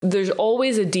there's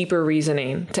always a deeper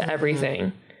reasoning to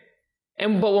everything.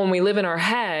 But when we live in our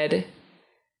head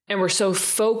and we're so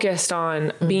focused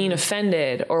on being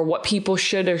offended or what people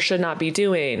should or should not be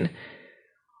doing,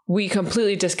 we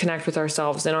completely disconnect with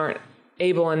ourselves and aren't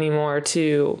able anymore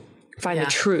to find the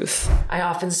truth. I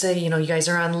often say, you guys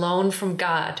are on loan from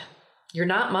God. You're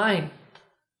not mine.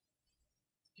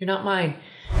 You're not mine.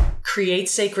 Create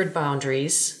sacred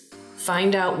boundaries.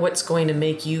 Find out what's going to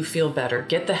make you feel better.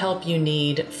 Get the help you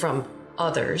need from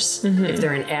others. If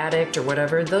they're an addict or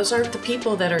whatever, those aren't the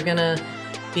people that are going to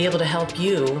be able to help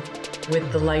you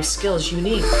with the life skills you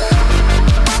need.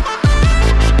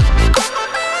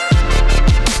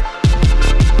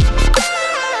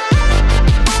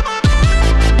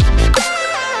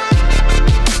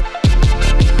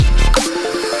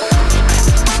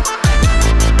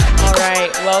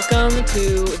 Welcome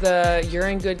to the You're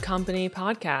in Good Company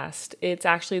podcast. It's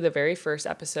actually the very first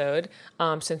episode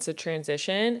since the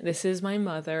transition. This is my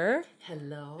mother.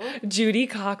 Hello. Judy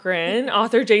Cochrane,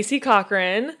 author Judy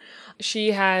Cochrane.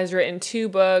 She has written 2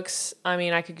 books. I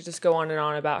mean, I could just go on and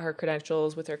on about her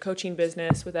credentials with her coaching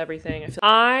business, with everything.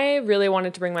 I really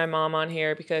wanted to bring my mom on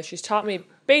here because she's taught me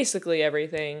basically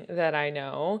everything that I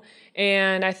know.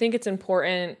 And I think it's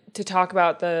important to talk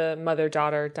about the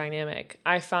mother-daughter dynamic.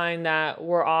 I find that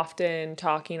we're often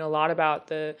talking a lot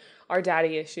about our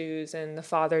daddy issues and the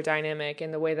father dynamic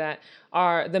and the way that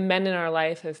the men in our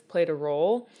life have played a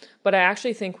role. But I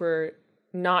actually think we're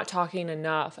not talking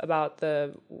enough about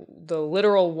the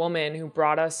literal woman who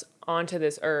brought us onto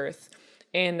this earth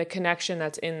and the connection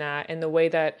that's in that and the way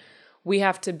that we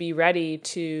have to be ready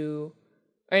to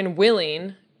and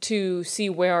willing to see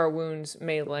where our wounds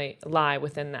may lie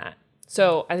within that.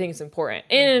 So I think it's important.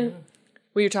 And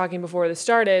we were talking before this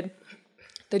started,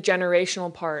 the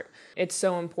generational part, it's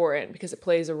so important because it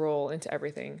plays a role into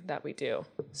everything that we do.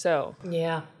 So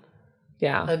Yeah.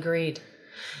 Agreed.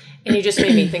 And you just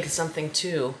made me think of something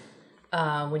too.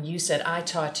 When you said, I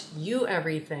taught you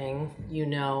everything,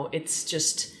 it's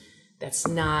just, that's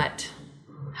not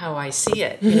how I see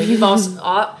it. You've also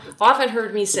often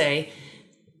heard me say,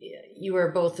 you are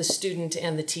both the student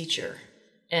and the teacher.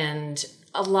 And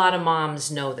a lot of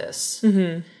moms know this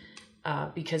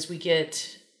because we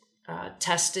get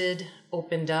tested,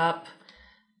 opened up,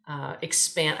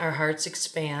 our hearts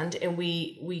expand, and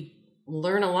we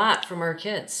learn a lot from our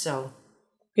kids. So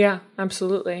yeah,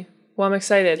 absolutely. Well, I'm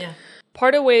excited. Yeah.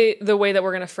 Part of the way that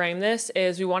we're going to frame this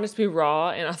is we want it to be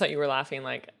raw, and I thought you were laughing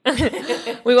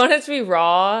we want it to be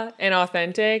raw and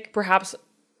authentic. Perhaps,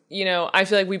 I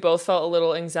feel like we both felt a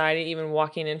little anxiety even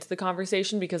walking into the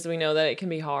conversation because we know that it can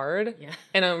be hard. Yeah.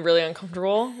 And I'm really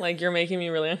uncomfortable. You're making me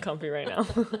really uncomfy right now.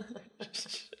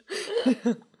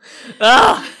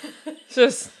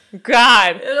 Just,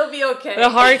 God. It'll be okay. The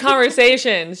hard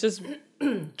conversations just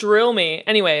drill me.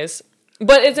 Anyways.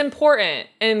 But it's important,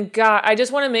 and God, I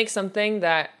just want to make something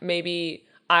that maybe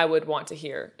I would want to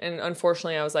hear. And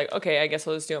unfortunately, I was like, okay, I guess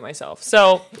I'll just do it myself.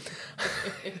 So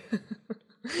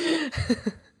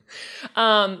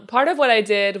part of what I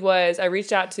did was I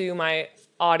reached out to my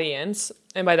audience,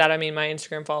 and by that I mean my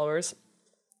Instagram followers,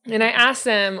 and I asked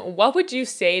them, what would you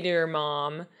say to your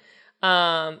mom,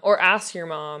 or ask your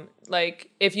mom,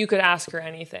 if you could ask her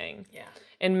anything? Yeah.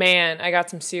 And man, I got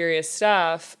some serious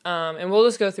stuff, and we'll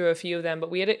just go through a few of them,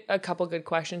 but we had a couple good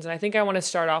questions, and I think I want to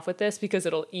start off with this because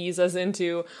it'll ease us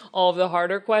into all of the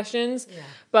harder questions. Yeah.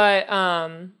 But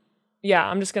I'm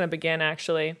just going to begin,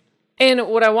 actually. And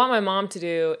what I want my mom to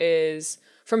do is,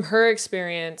 from her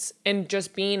experience and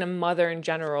just being a mother in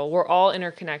general, we're all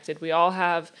interconnected. We all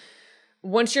have,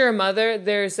 once you're a mother,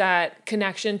 there's that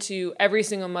connection to every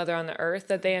single mother on the earth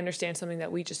that they understand something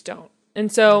that we just don't.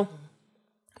 And so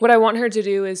what I want her to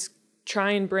do is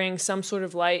try and bring some sort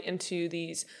of light into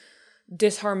these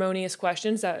disharmonious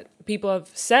questions that people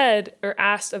have said or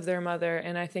asked of their mother,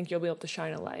 and I think you'll be able to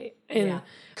shine a light and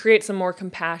create some more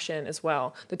compassion as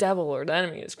well. The devil or the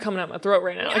enemy is coming out my throat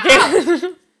right now.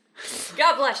 Yeah.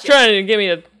 God bless you. Trying to get me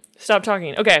to stop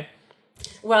talking. Okay.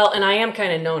 Well, and I am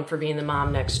kind of known for being the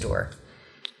mom next door.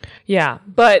 Yeah,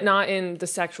 but not in the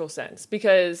sexual sense,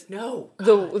 because the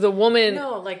woman,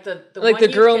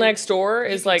 the girl next door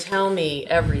is tell me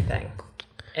everything,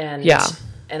 and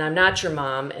I'm not your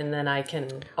mom, and then I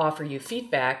can offer you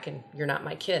feedback, and you're not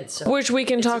my kid, so which we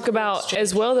can talk about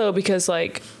as well, though, because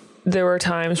there were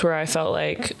times where I felt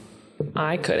like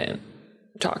I couldn't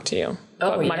talk to you.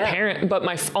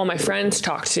 All my friends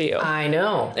talk to you. I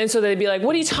know. And so they'd be like,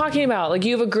 what are you talking about?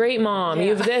 You have a great mom. Yeah.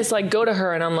 You have this, go to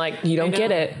her. And I'm like, you don't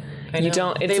get it. You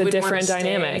don't, it's a different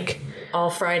dynamic. All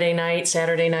Friday night,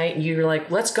 Saturday night, and you're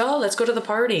like, let's go to the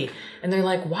party. And they're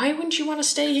like, why wouldn't you want to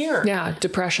stay here? Yeah,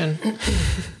 depression.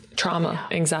 trauma,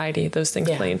 anxiety, those things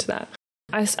play into that.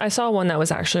 I saw one that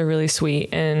was actually really sweet.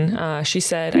 And she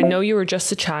said, I know you were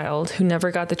just a child who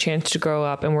never got the chance to grow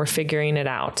up and were figuring it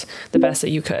out the best that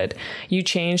you could. You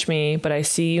changed me, but I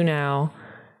see you now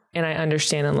and I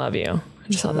understand and love you. I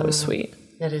just thought that was sweet.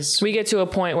 That is. We get to a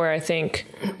point where I think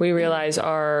we realize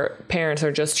our parents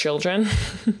are just children.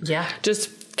 Yeah.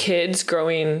 Just kids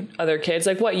growing other kids.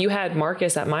 Like what? You had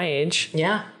Marcus at my age.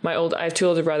 Yeah. I have 2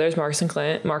 older brothers, Marcus and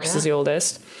Clint. Marcus is the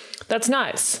oldest. That's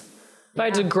nuts. If I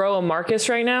had to grow a Marcus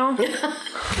right now,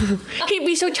 he'd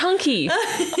be so chunky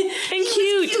and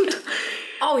cute.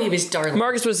 Oh, he was darling.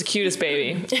 Marcus was the cutest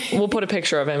baby. We'll put a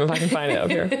picture of him if I can find it up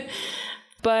here.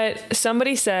 But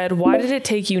somebody said, why did it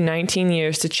take you 19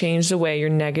 years to change the way your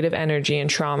negative energy and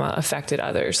trauma affected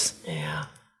others? Yeah.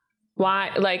 Why?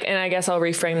 And I guess I'll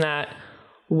reframe that.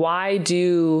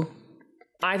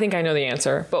 I think I know the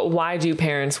answer, but why do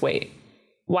parents wait?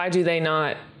 Why do they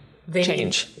not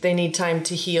change? They need time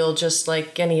to heal just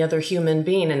like any other human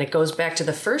being. And it goes back to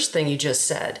the first thing you just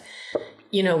said,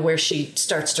 where she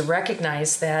starts to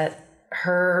recognize that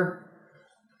her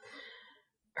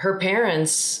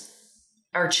parents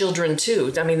are children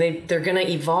too. I mean, they're going to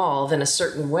evolve in a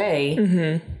certain way.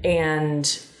 Mm-hmm. And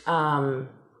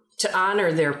to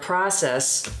honor their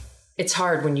process, it's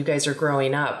hard when you guys are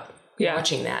growing up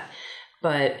watching that.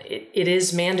 But it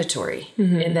is mandatory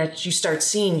in that you start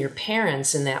seeing your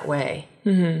parents in that way.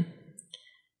 Mm-hmm.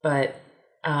 But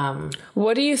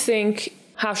what do you think,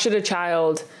 how should a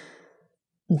child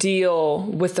deal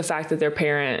with the fact that their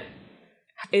parent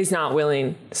is not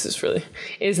willing to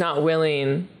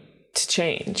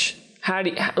change?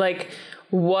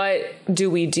 What do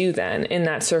we do then in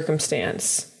that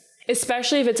circumstance?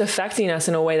 Especially if it's affecting us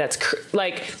in a way that's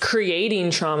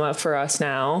creating trauma for us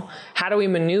now. How do we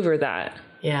maneuver that?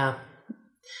 Yeah.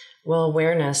 Well,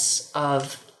 awareness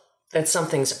of that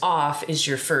something's off is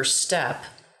your first step.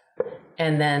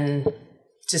 And then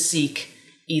to seek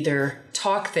either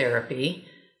talk therapy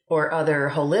or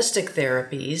other holistic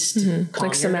therapies to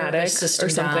calm your nervous system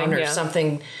down or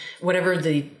something, whatever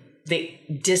the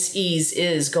dis-ease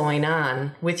is going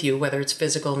on with you, whether it's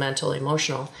physical, mental,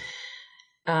 emotional.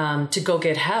 To go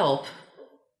get help,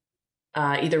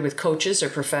 either with coaches or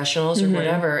professionals or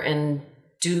whatever, and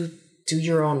do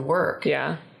your own work.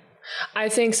 Yeah. I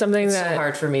think something it's so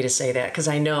hard for me to say that because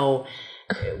I know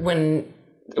when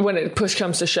it push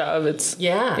comes to shove, it's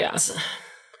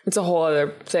it's a whole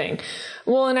other thing.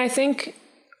 Well, and I think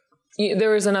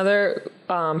there was another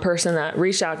person that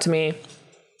reached out to me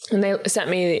and they sent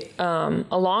me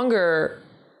a longer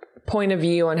point of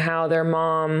view on how their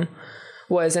mom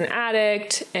was an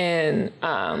addict and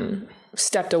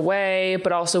stepped away,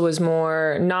 but also was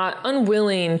more not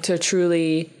unwilling to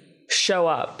truly show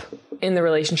up in the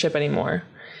relationship anymore.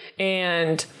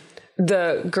 And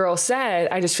the girl said,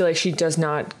 I just feel like she does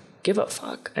not give a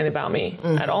fuck about me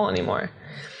at all anymore.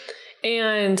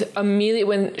 And immediately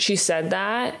when she said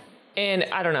that, and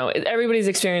I don't know, everybody's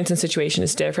experience and situation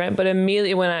is different, but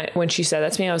immediately when she said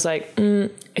that to me, I was like,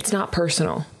 it's not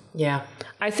personal. Yeah.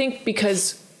 I think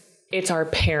because it's our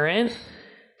parent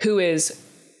who is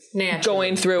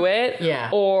going through it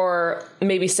or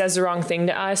maybe says the wrong thing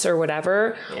to us or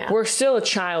whatever. Yeah. We're still a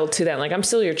child to them. Like, I'm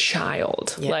still your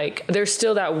child. Yeah. Like, there's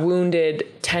still that wounded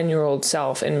 10-year-old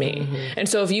self in me. Mm-hmm. And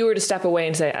so if you were to step away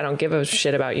and say, I don't give a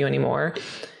shit about you anymore,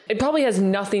 it probably has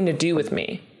nothing to do with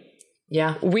me.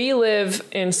 Yeah. We live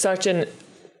in such an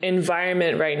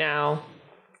environment right now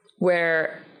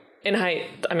where, and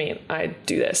I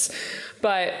do this,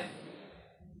 but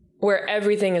where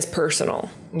everything is personal.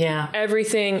 Yeah.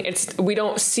 Everything, we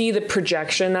don't see the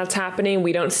projection that's happening.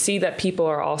 We don't see that people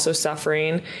are also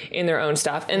suffering in their own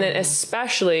stuff. And then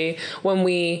especially when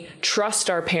we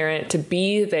trust our parent to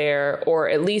be there or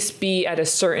at least be at a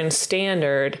certain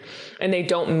standard and they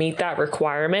don't meet that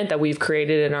requirement that we've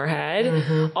created in our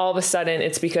head, all of a sudden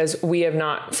it's because we have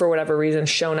not, for whatever reason,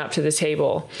 shown up to the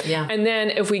table. Yeah. And then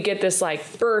if we get this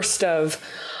like burst of,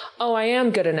 oh, I am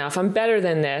good enough, I'm better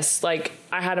than this. Like,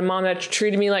 I had a mom that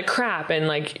treated me like crap and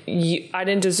like, I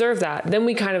didn't deserve that. Then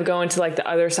we kind of go into like the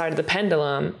other side of the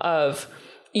pendulum of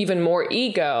even more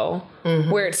ego,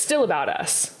 where it's still about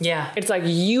us. Yeah. It's like,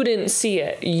 you didn't see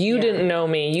it. You didn't know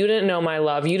me. You didn't know my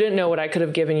love. You didn't know what I could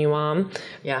have given you, Mom.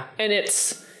 Yeah. And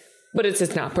it's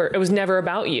not, it was never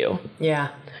about you. Yeah.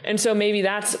 And so maybe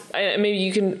maybe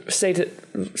you can say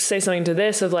something to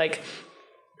this of like,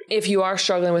 if you are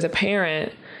struggling with a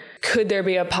parent, could there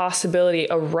be a possibility,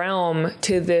 a realm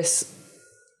to this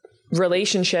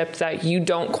relationship that you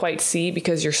don't quite see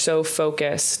because you're so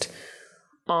focused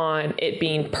on it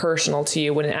being personal to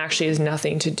you when it actually has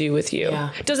nothing to do with you? Yeah.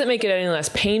 It doesn't make it any less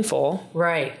painful.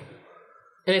 Right.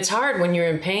 And it's hard when you're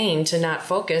in pain to not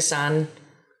focus on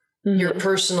your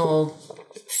personal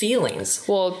feelings.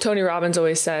 Well, Tony Robbins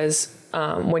always says,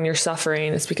 when you're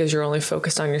suffering, it's because you're only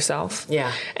focused on yourself.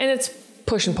 Yeah. And it's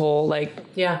push and pull. Like,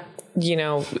 yeah, you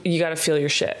know, you got to feel your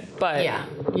shit. But yeah,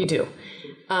 you do.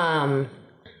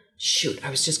 Shoot, I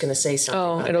was just going to say something.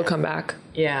 Oh, it'll come back.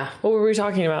 Yeah. What were we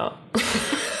talking about?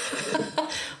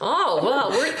 Oh,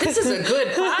 well, this is a good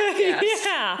podcast.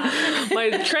 Yeah. My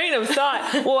train of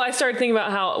thought. Well, I started thinking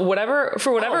about how go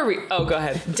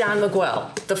ahead. Don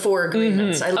Miguel, The Four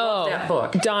Agreements. I love that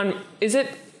book. Is it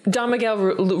Don Miguel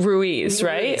Ruiz,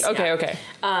 right? Ruiz, yeah. Okay.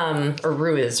 Or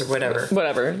Ruiz or whatever.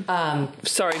 Whatever.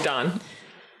 Sorry, Don.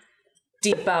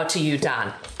 Deep bow to you,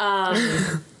 Don.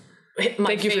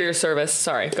 Thank you for your service.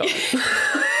 Sorry, go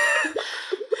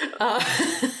on.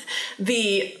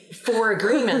 The Four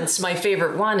Agreements, my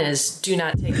favorite one is do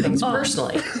not take things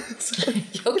personally.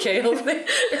 Okay.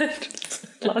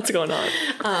 Lots going on.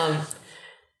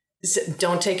 So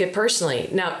don't take it personally.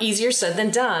 Now, easier said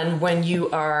than done when you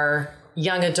are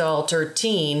young adult or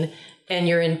teen and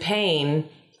you're in pain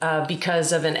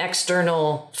because of an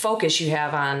external focus you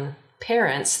have on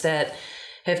parents that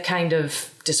have kind of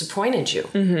disappointed you.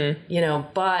 Mm-hmm. You know,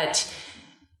 but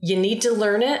you need to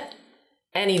learn it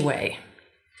anyway.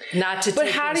 Not to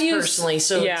take things personally.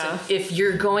 So if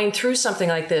you're going through something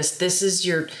like this is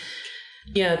your,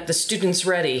 the student's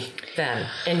ready then,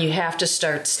 and you have to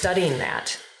start studying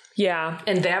that. Yeah.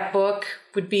 And that book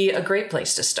would be a great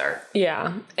place to start.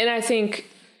 Yeah. And I think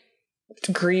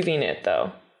grieving it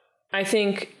though, I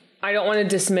think I don't want to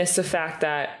dismiss the fact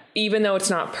that even though it's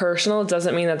not personal, it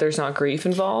doesn't mean that there's not grief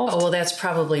involved. Oh, well, that's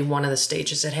probably one of the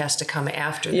stages that has to come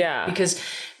after that. Yeah. Because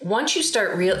once you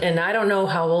start and I don't know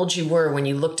how old you were when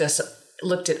you looked at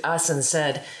us and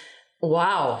said,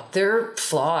 wow, they're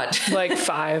flawed. Like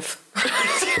 5.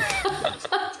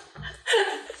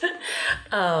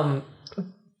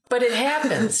 But it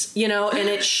happens, and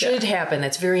it should happen.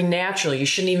 That's very natural. You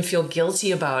shouldn't even feel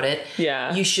guilty about it.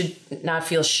 Yeah. You should not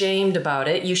feel shamed about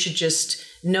it. You should just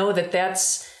know that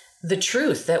that's the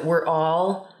truth, that we're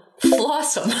all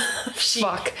flawsome.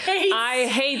 Fuck. I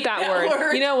hate that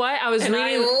word. You know what? I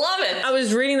love it. I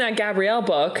was reading that Gabrielle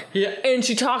book. Yeah. And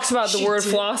she talks about the word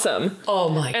flawsome. Oh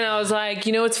my God. And I was like,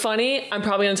 what's funny? I'm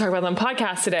probably going to talk about that on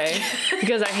podcast today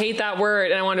because I hate that word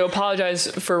and I want to apologize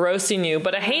for roasting you,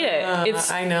 but I hate it.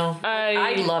 I know.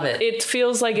 I love it. It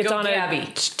feels like it's on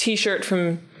a t-shirt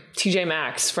from TJ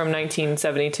Maxx from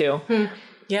 1972.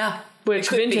 Yeah. Which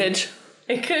vintage.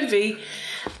 It could be.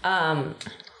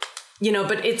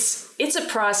 But it's a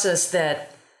process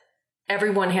that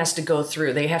everyone has to go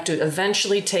through. They have to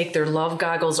eventually take their love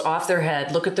goggles off their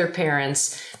head, look at their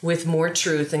parents with more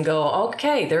truth and go,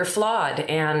 okay, they're flawed.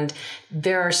 And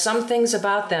there are some things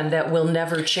about them that will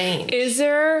never change. Is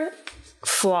there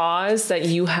flaws that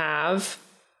you have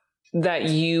that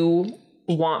you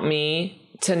want me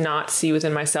to not see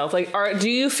within myself? Like, do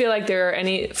you feel like there are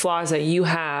any flaws that you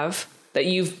have that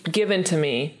you've given to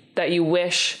me that you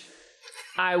wish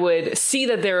I would see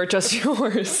that they were just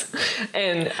yours,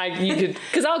 and you could,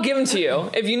 because I'll give them to you.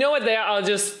 If you know what they are,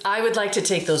 I would like to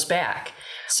take those back.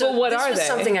 So what are they? This was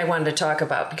something I wanted to talk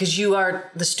about because you are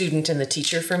the student and the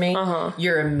teacher for me. Uh-huh.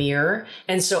 You're a mirror.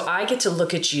 And so I get to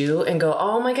look at you and go,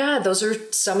 oh my God, those are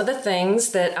some of the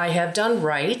things that I have done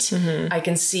right. Mm-hmm. I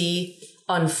can see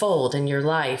unfold in your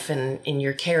life and in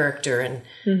your character. And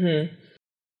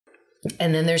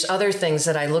then there's other things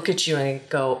that I look at you and I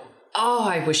go, oh,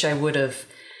 I wish I would have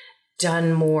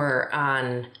done more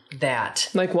on that.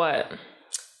 Like what?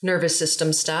 Nervous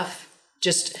system stuff.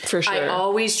 Just, for sure. I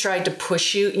always tried to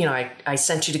push you. I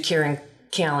sent you to Karen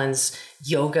Callan's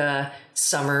yoga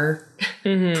summer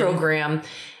program,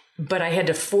 but I had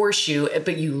to force you,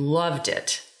 but you loved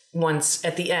it once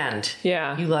at the end.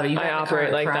 Yeah. You love it. You got I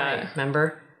operate like that.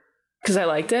 Remember? Because I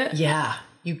liked it? Yeah.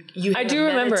 You I do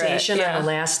remember meditation on the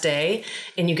last day,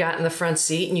 and you got in the front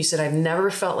seat and you said, I've never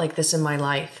felt like this in my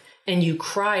life. And you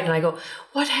cried, and I go,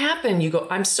 what happened? You go,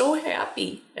 I'm so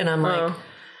happy. And I'm like,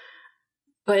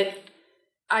 but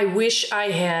I wish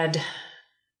I had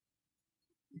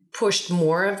pushed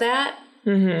more of that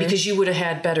because you would have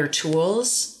had better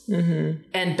tools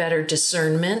and better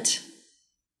discernment.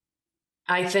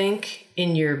 I think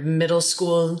in your middle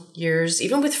school years,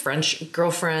 even with French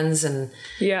girlfriends and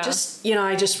just,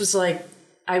 I just was like,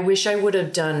 I wish I would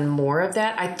have done more of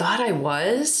that. I thought I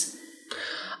was.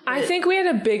 I think we had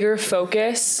a bigger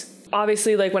focus.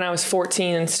 Obviously, like when I was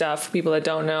 14 and stuff, for people that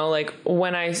don't know, like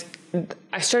when I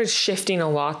started shifting a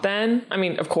lot then. I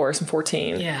mean, of course, I'm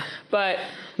 14. Yeah. But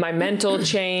my mental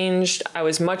changed. I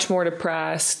was much more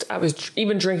depressed. I was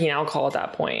even drinking alcohol at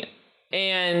that point.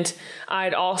 And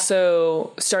I'd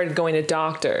also started going to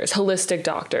doctors, holistic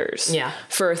doctors,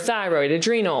 for thyroid,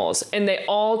 adrenals. And they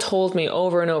all told me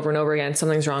over and over and over again,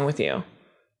 something's wrong with you.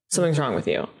 Something's wrong with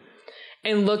you.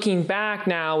 And looking back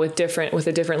now with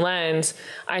a different lens,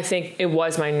 I think it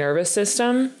was my nervous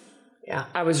system. Yeah.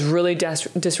 I was really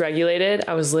dysregulated.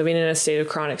 I was living in a state of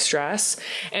chronic stress.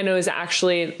 And it was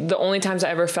actually the only times I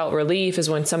ever felt relief is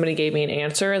when somebody gave me an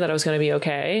answer that I was going to be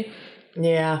okay.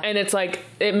 Yeah. And it's like,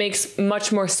 it makes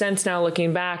much more sense now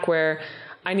looking back where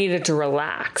I needed to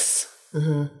relax.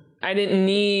 Mm-hmm. I didn't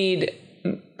need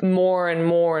more and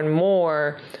more and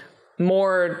more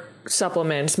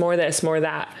supplements, more this, more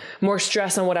that, more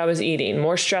stress on what I was eating,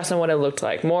 more stress on what it looked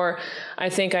like, more I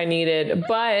think I needed.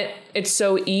 But it's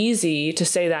so easy to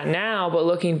say that now, but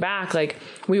looking back, like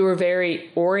we were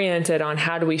very oriented on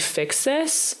how do we fix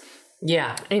this?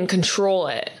 Yeah. And control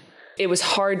it. It was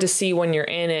hard to see when you're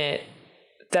in it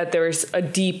that there's a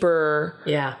deeper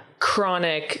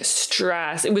chronic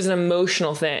stress. It was an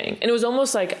emotional thing. And it was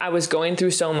almost like I was going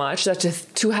through so much that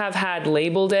to have had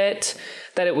labeled it,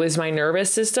 that it was my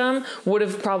nervous system, would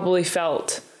have probably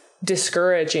felt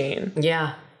discouraging.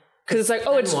 Yeah. Because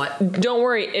it's like, don't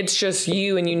worry, it's just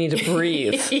you and you need to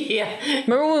breathe. Yeah.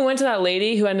 Remember when we went to that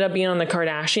lady who ended up being on the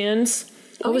Kardashians?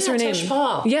 What was her name? Tesh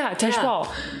Paul. Yeah, Tesh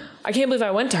Paul. I can't believe I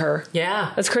went to her.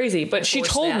 Yeah. That's crazy. But she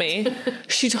told me,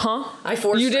 I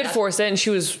forced You did force it. And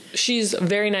she's a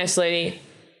very nice lady.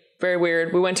 Very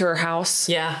weird. We went to her house.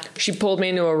 Yeah. She pulled me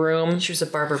into a room. She was a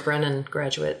Barbara Brennan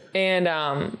graduate. And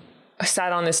I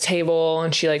sat on this table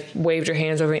and she like waved her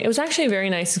hands over me. It was actually a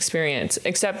very nice experience.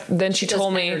 Except then she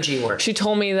told me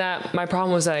that my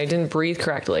problem was that I didn't breathe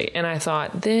correctly. And I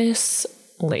thought, this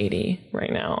lady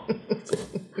right now.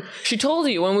 She told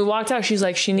you when we walked out, she's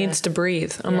like, she needs to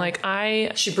breathe. I'm like,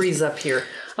 she breathes up here.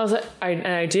 I was like,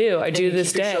 I do to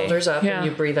this day. Your shoulders up and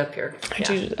you breathe up here.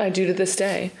 I do to this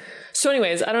day. So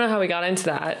anyways, I don't know how we got into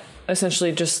that.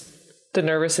 Essentially just the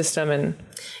nervous system and.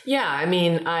 Yeah. I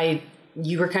mean,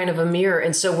 you were kind of a mirror.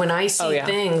 And so when I see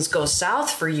things go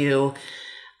south for you,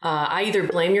 I either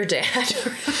blame your dad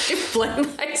or I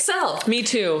blame myself. Me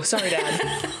too. Sorry,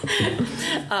 Dad.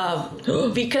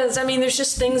 Because, I mean, there's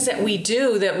just things that we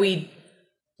do that we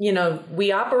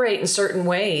operate in certain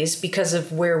ways because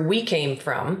of where we came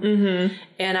from. Mm-hmm.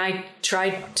 And I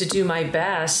tried to do my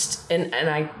best. And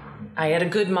I had a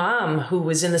good mom who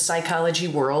was in the psychology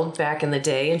world back in the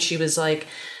day. And she was like,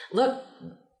 look,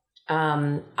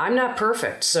 I'm not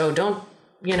perfect. So don't,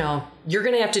 you're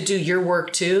going to have to do your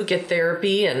work too, get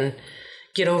therapy and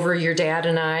get over your dad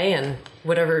and I and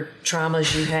whatever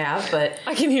traumas you have. But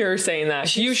I can hear her saying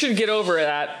that. You should get over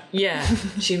that. Yeah.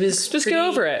 She was just get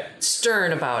over it.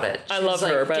 Stern about it. I love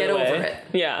her, by the way. Get over it.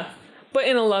 Yeah. But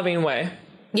in a loving way.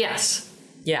 Yes.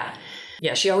 Yeah.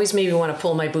 Yeah. She always made me want to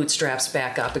pull my bootstraps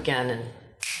back up again and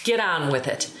get on with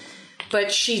it.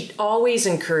 But she always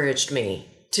encouraged me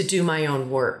to do my own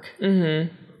work.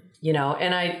 Mm-hmm.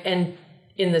 And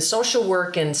in the social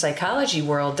work and psychology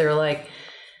world, they're like,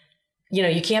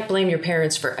 you can't blame your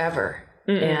parents forever.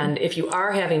 Mm-mm. And if you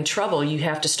are having trouble, you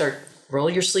have to roll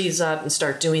your sleeves up and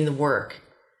start doing the work.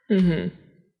 Mm-hmm.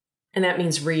 And that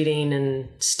means reading and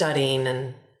studying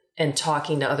and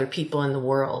talking to other people in the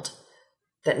world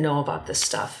that know about this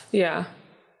stuff. Yeah.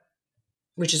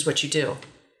 Which is what you do.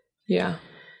 Yeah.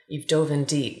 You've dove in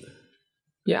deep.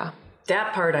 Yeah.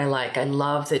 That part I like. I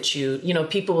love that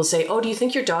people will say, oh, do you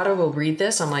think your daughter will read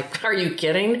this? I'm like, are you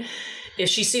kidding? If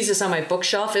she sees this on my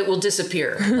bookshelf, it will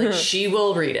disappear. Like she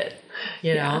will read it,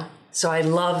 know? So I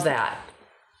love that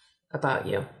about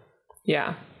you.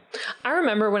 Yeah. I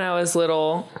remember when I was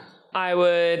little, I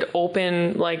would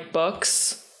open like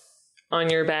books on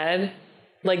your bed,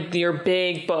 like your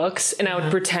big books, and I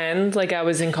would pretend like I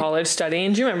was in college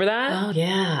studying. Do you remember that? Oh,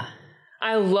 yeah.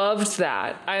 I loved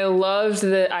that. I loved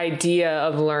the idea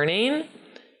of learning.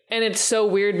 And it's so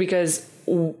weird because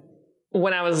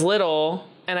when I was little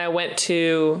and I went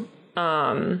to,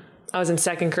 I was in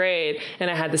second grade and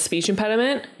I had the speech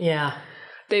impediment. Yeah.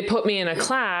 They put me in a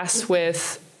class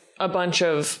with a bunch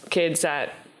of kids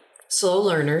that. Slow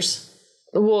learners.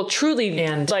 Well, truly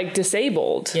and like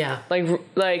disabled. Yeah.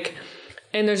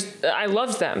 And I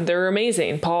loved them. They were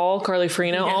amazing. Paul, Carly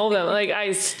Frino, all of them. Like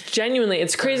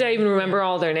it's crazy I even remember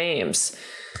all their names.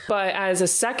 But as a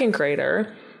second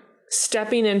grader,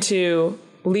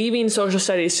 leaving social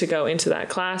studies to go into that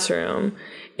classroom,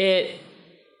 it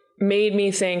made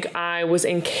me think I was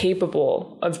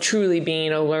incapable of truly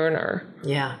being a learner.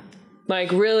 Yeah. Like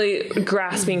really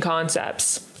grasping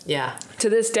concepts. Yeah. To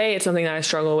this day, it's something that I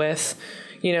struggle with.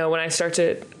 You know,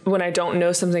 when I don't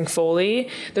know something fully,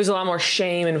 there's a lot more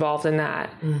shame involved in that.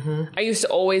 I used to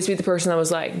always be the person that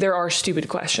was like, there are stupid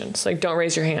questions. Like, don't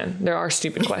raise your hand. There are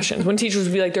stupid questions. When teachers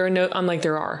would be like, I'm like,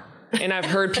 there are. And I've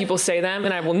heard people say them,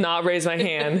 and I will not raise my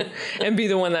hand and be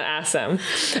the one that asks them.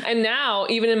 And now,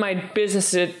 even in my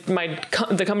business, the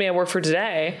company I work for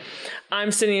today,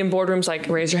 I'm sitting in boardrooms like,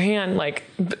 raise your hand, like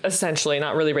essentially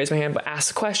not really raise my hand, but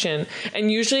ask a question.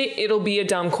 And usually it'll be a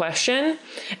dumb question.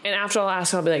 And after I'll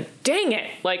ask, I'll be like, dang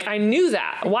it. Like, I knew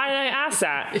that. Why did I ask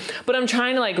that? But I'm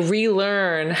trying to like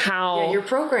relearn how. Yeah, you're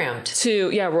programmed.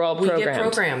 We're all programmed. We get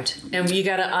programmed. And you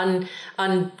got to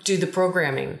undo the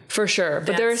programming. For sure.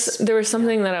 But there was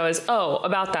something that I was,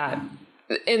 about that.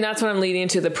 And that's what I'm leading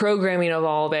into, the programming of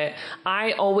all of it.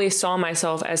 I always saw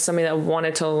myself as somebody that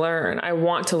wanted to learn. I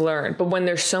want to learn. But when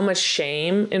there's so much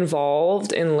shame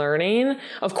involved in learning,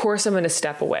 of course I'm going to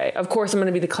step away. Of course I'm going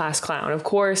to be the class clown. Of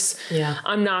course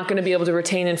I'm not going to be able to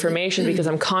retain information because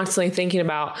I'm constantly thinking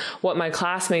about what my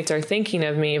classmates are thinking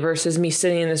of me versus me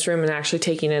sitting in this room and actually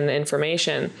taking in the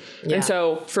information. Yeah. And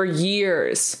so for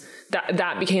years,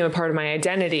 that became a part of my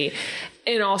identity.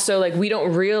 And also, like, we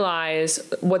don't realize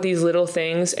what these little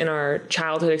things in our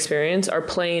childhood experience are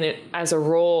playing as a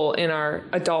role in our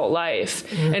adult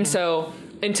life. And so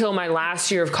until my last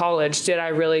year of college, did I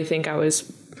really think I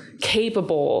was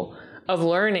capable of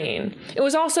learning? It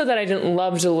was also that I didn't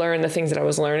love to learn the things that I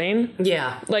was learning.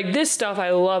 Yeah. Like, this stuff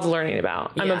I love learning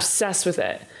about. I'm obsessed with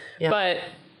it. Yeah. But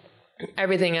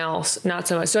everything else, not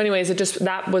so much. So anyways,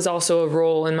 that was also a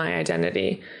role in my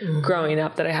identity growing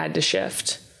up that I had to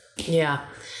shift. Yeah.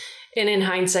 And in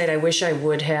hindsight, I wish I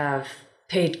would have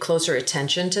paid closer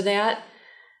attention to that.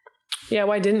 Yeah.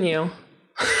 Why didn't you?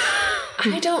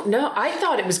 I don't know. I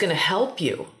thought it was going to help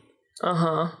you.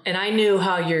 And I knew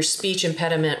how your speech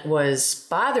impediment was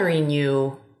bothering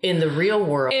you in the real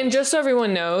world. And just so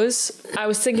everyone knows, I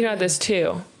was thinking about this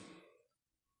too.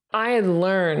 I had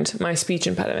learned my speech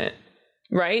impediment,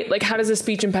 right? Like, how does a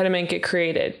speech impediment get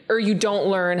created? Or you don't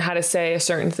learn how to say a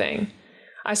certain thing.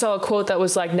 I saw a quote that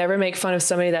was like, never make fun of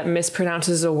somebody that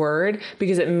mispronounces a word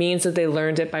because it means that they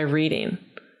learned it by reading.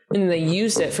 And they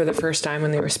used it for the first time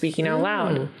when they were speaking out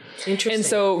loud. Interesting. And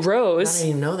so Rose, I didn't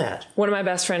even know that. One of my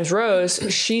best friends,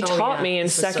 Rose, she taught me in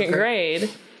second grade.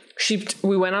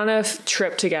 We went on a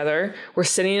trip together. We're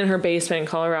sitting in her basement in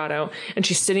Colorado, and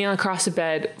she's sitting across the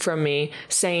bed from me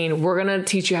saying, we're going to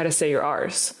teach you how to say your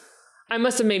R's. I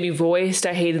must have maybe voiced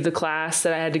I hated the class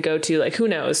that I had to go to. Like, who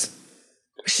knows?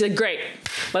 She said, great,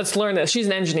 let's learn this. She's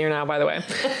an engineer now, by the way.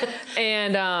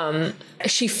 And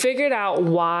she figured out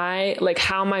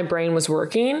how my brain was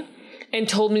working and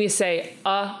told me to say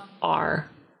R.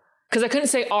 Because I couldn't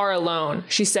say R alone.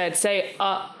 She said, say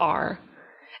R.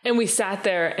 And we sat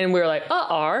there and we were like,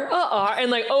 R,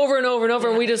 and like over and over and over.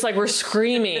 And we just like were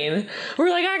screaming. We're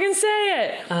like, I can say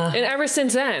it. And ever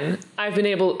since then,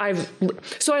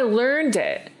 so I learned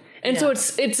it. And so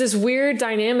it's this weird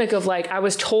dynamic of like, I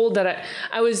was told that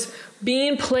I was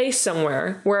being placed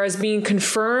somewhere where I was being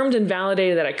confirmed and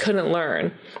validated that I couldn't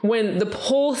learn, when the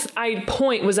whole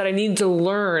point was that I needed to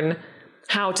learn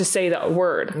how to say that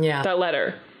word, that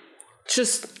letter. It's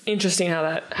just interesting how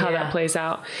that plays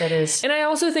out. That is. And I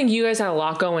also think you guys had a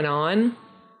lot going on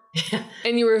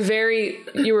and you were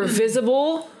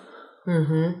visible,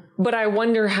 but I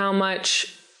wonder how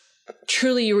much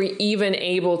truly you were even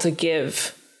able to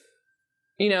give.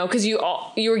 You know, because you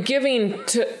were giving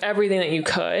to everything that you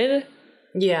could.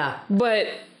 Yeah. But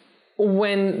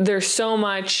when there's so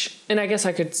much, and I guess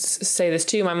I could say this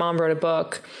too, my mom wrote a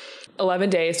book, 11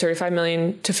 Days, 35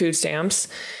 million to food stamps.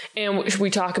 And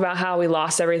we talk about how we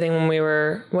lost everything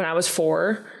when I was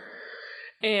 4.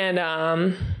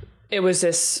 And it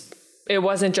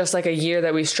wasn't just like a year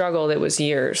that we struggled, it was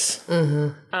years.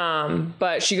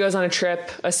 But she goes on a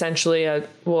trip, essentially a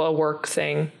work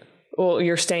thing. Well,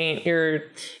 it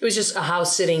was just a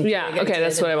house sitting. Yeah. Okay.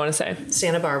 That's what I want to say.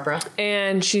 Santa Barbara.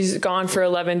 And she's gone for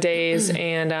 11 days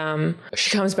and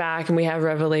she comes back and we have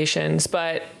revelations.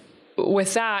 But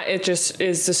with that, it just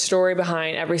is the story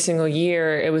behind every single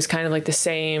year. It was kind of like the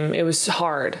same. It was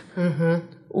hard.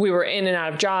 We were in and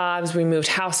out of jobs. We moved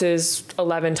houses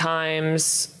 11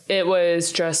 times. It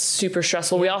was just super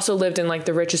stressful. We also lived in like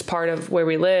the richest part of where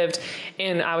we lived,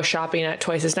 and I was shopping at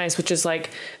Twice as Nice, which is like,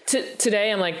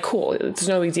 today I'm like, cool, it's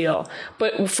no big deal.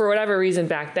 But for whatever reason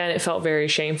back then, it felt very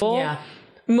shameful. Yeah.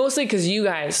 Mostly because you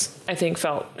guys, I think,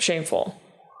 felt shameful.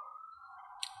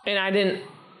 And I didn't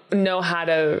know how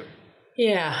to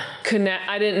connect.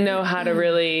 I didn't know how to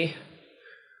really,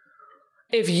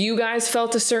 if you guys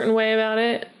felt a certain way about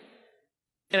it,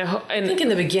 And I think in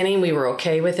the beginning we were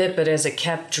okay with it, but as it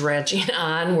kept dredging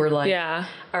on, we're like, yeah.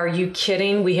 Are you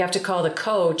kidding? We have to call the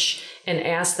coach and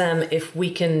ask them if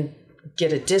we can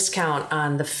get a discount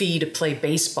on the fee to play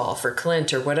baseball for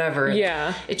Clint or whatever.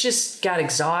 Yeah. It just got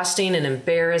exhausting and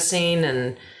embarrassing.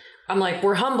 And I'm like,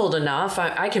 we're humbled enough.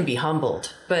 I can be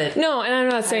humbled, but no, and I'm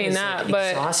not saying that, like, but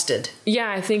exhausted. Yeah,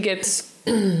 I think it's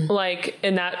like,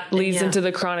 and that leads into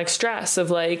the chronic stress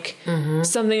of like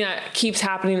something that keeps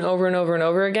happening over and over and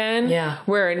over again. Yeah.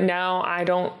 Where now I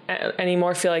don't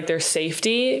anymore feel like there's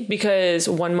safety because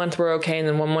 1 month we're okay and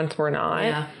then 1 month we're not.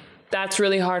 Yeah. That's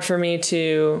really hard for me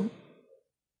to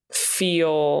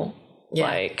feel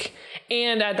like,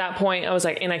 and at that point I was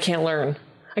like, and I can't learn.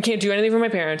 I can't do anything for my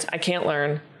parents. I can't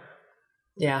learn.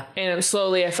 Yeah. And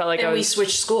slowly I felt like we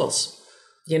switched schools,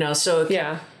 so it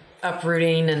kept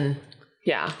uprooting and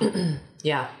yeah.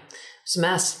 Yeah. It's a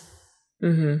mess.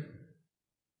 Mm-hmm.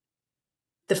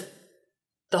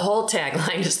 The whole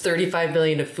tagline is 35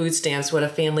 billion of food stamps, what a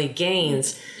family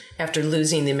gains after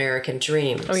losing the American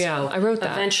dream. Oh yeah, so I wrote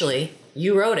that. Eventually,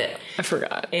 you wrote it. I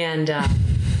forgot. And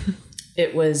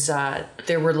it was,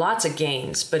 there were lots of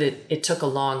gains, but it took a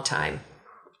long time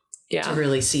to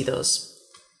really see those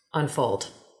unfold.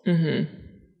 Mm-hmm.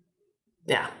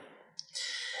 Yeah.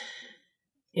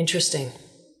 Interesting.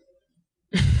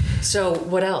 So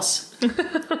what else?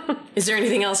 Is there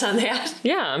anything else on that?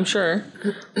 Yeah, I'm sure.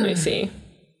 Let me see.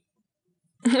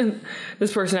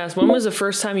 This person asked, when was the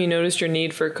first time you noticed your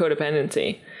need for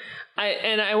codependency?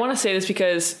 I want to say this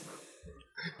because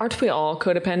aren't we all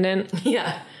codependent?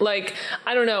 Yeah. Like,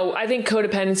 I don't know. I think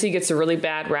codependency gets a really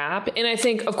bad rap. And I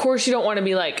think, of course, you don't want to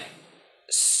be like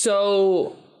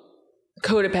so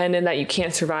codependent that you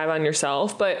can't survive on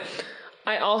yourself. But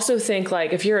I also think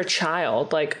like if you're a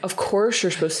child, like, of course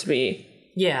you're supposed to be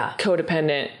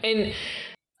codependent. And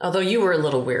although you were a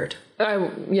little weird.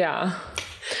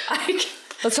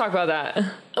 Let's talk about that.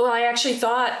 Well, I actually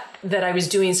thought that I was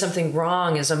doing something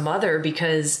wrong as a mother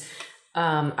because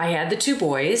I had the 2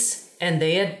 boys and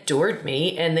they adored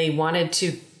me and they wanted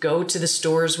to go to the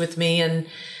stores with me and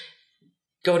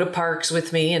go to parks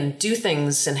with me and do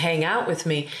things and hang out with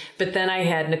me. But then I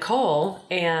had Nicole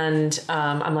and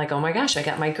I'm like, oh my gosh, I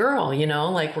got my girl,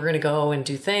 like we're going to go and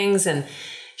do things. And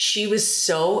she was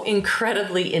so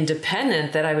incredibly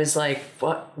independent that I was like,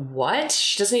 what?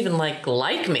 She doesn't even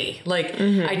like me. Like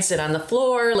I'd sit on the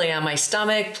floor, lay on my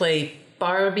stomach, play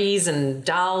Barbies and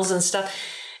dolls and stuff.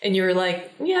 And you were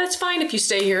like, yeah, it's fine if you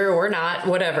stay here or not,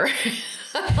 whatever.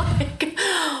 I'm like,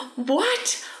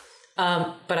 what?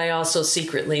 But I also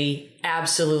secretly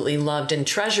absolutely loved and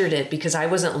treasured it because I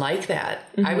wasn't like that.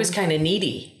 I was kind of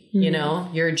needy.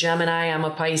 You're a Gemini, I'm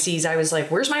a Pisces. I was like,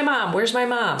 where's my mom? Where's my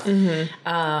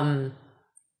mom?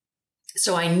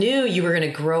 So I knew you were going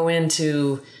to grow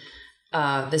into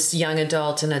this young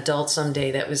adult, an adult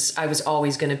someday I was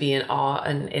always going to be in awe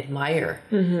and admire.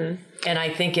 Mm-hmm. And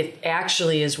I think it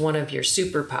actually is one of your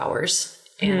superpowers.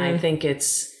 And I think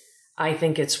it's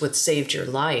what saved your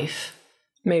life.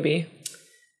 Maybe.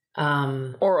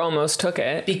 Or almost took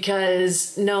it.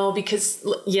 Because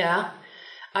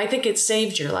I think it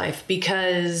saved your life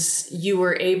because you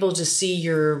were able to see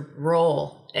your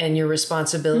role and your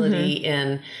responsibility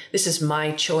in this is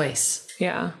my choice.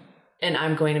 Yeah. And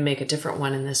I'm going to make a different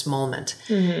one in this moment.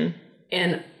 Mm-hmm.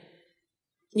 And,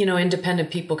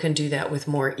 independent people can do that with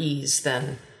more ease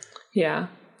than. Yeah.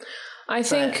 I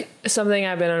think something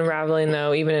I've been unraveling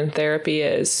though, even in therapy,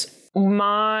 is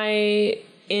my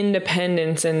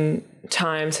independence in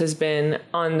times has been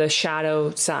on the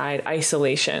shadow side,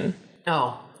 isolation.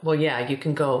 Oh, well, yeah, you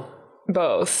can go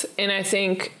both. And I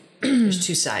think there's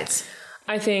 2 sides.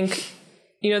 I think,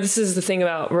 this is the thing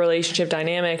about relationship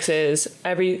dynamics is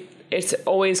it's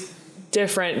always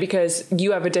different because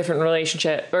you have a different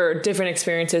relationship or different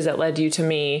experiences that led you to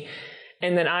me.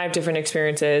 And then I have different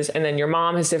experiences, and then your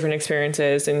mom has different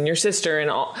experiences, and your sister, and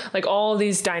all of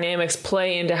these dynamics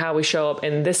play into how we show up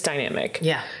in this dynamic.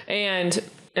 Yeah. And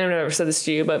I've never said this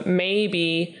to you, but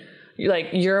maybe like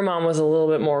your mom was a little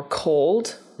bit more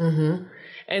cold. Mm-hmm.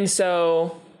 And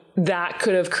so that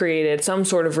could have created some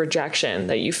sort of rejection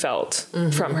that you felt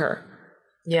from her.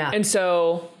 Yeah. And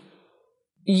so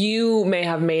you may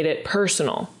have made it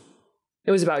personal.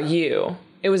 It was about you.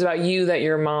 It was about you that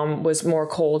your mom was more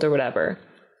cold or whatever.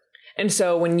 And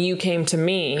so when you came to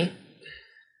me,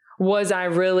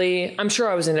 I'm sure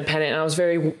I was independent and I was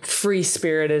very free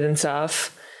spirited and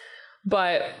stuff,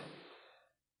 but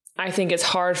I think it's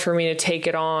hard for me to take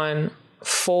it on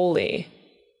fully.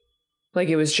 Like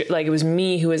it was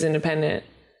me who was independent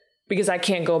because I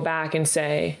can't go back and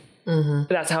say,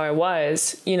 That's how I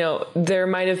was. You know, we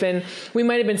might have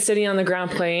been sitting on the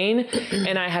ground playing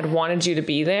and I had wanted you to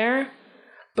be there,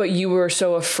 but you were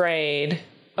so afraid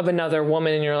of another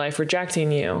woman in your life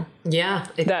rejecting you. Yeah.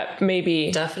 That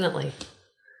maybe. Definitely.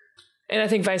 And I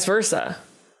think vice versa.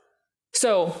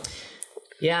 So.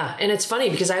 Yeah. And it's funny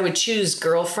because I would choose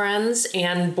girlfriends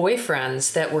and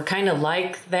boyfriends that were kind of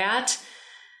like that.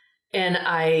 And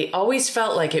I always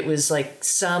felt like it was like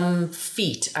some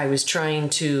feat I was trying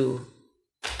to,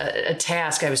 a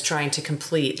task I was trying to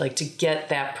complete, like to get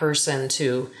that person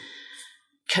to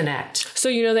connect. So,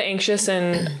 you know, the anxious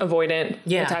and avoidant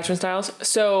attachment styles.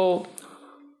 So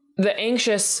the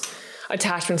anxious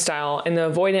attachment style and the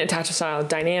avoidant attachment style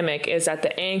dynamic is that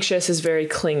the anxious is very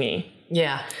clingy.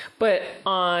 Yeah. But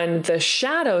on the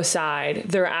shadow side,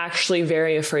 they're actually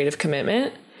very afraid of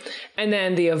commitment. And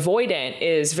then the avoidant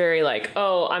is very like,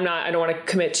 oh, I don't want to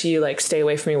commit to you, like stay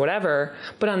away from me, whatever.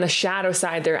 But on the shadow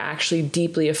side, they're actually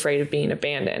deeply afraid of being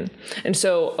abandoned. And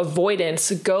so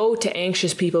avoidants go to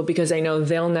anxious people because they know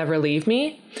they'll never leave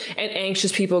me. And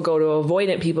anxious people go to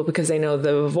avoidant people because they know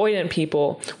the avoidant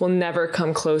people will never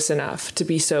come close enough to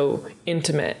be so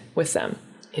intimate with them.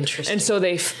 Interesting. And so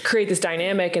they create this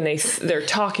dynamic and they're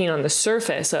talking on the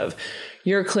surface of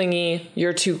you're clingy,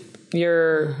 you're too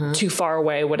far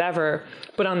away, whatever.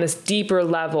 But on this deeper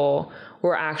level,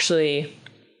 we're actually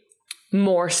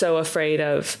more so afraid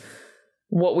of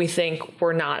what we think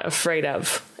we're not afraid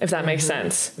of, if that makes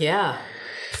sense. Yeah.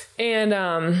 And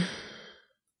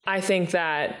I think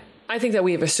that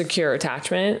we have a secure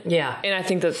attachment. Yeah. And I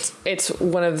think that it's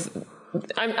one of,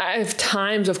 I have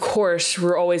times, of course,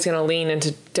 we're always going to lean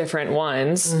into different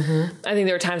ones. I think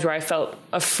there were times where I felt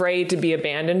afraid to be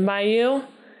abandoned by you.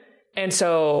 And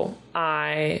so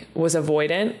I was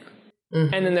avoidant.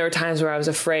 And then there were times where I was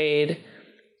afraid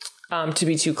to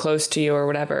be too close to you or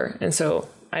whatever. And so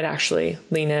I'd actually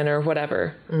lean in or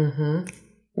whatever.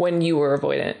 When you were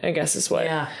avoidant, I guess is what.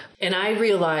 Yeah. And I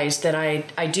realized that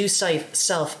I do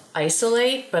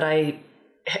self-isolate, but I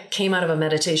came out of a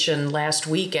meditation last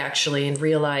week actually and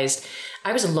realized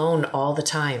I was alone all the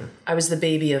time. I was the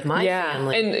baby of my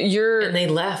family. And they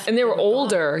left. And they were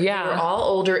older. Gone. Yeah. They were all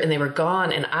older and they were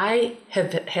gone. And I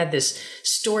have had this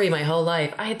story my whole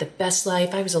life. I had the best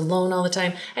life. I was alone all the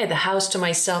time. I had the house to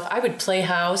myself. I would play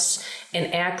house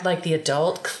and act like the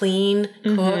adult, clean,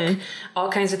 cook,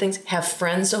 all kinds of things, have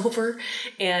friends over.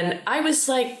 And I was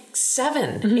like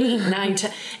 7, 8, 9,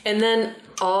 10. And then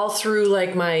all through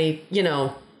like my,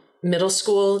 middle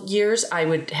school years, I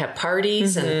would have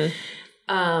parties and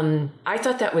I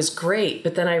thought that was great.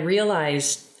 But then I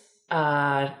realized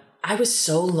I was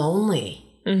so lonely.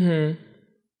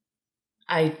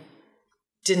 I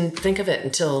didn't think of it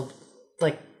until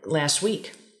like last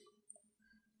week.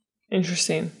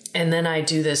 Interesting. And then I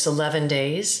do this 11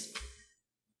 days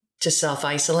to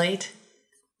self-isolate.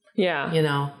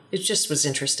 Yeah. It just was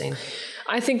interesting.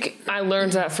 I think I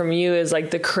learned that from you is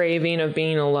like the craving of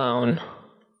being alone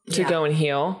to go and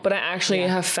heal. But I actually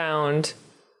have found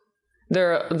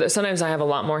sometimes I have a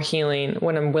lot more healing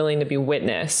when I'm willing to be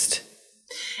witnessed.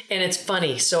 And it's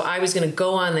funny. So I was going to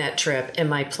go on that trip and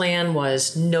my plan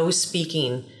was no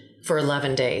speaking for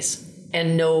 11 days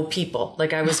and no people.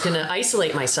 Like I was going to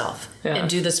isolate myself and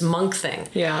do this monk thing.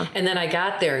 Yeah. And then I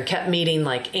got there and kept meeting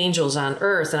like angels on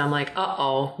earth. And I'm like,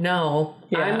 no,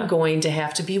 I'm going to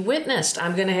have to be witnessed.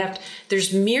 I'm going to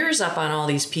there's mirrors up on all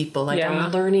these people. Like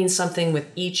I'm learning something with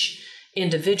each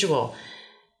individual.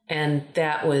 And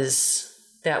that was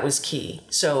key.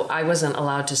 So I wasn't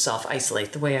allowed to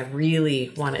self-isolate the way I really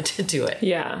wanted to do it.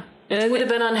 Yeah. And it would have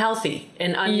been unhealthy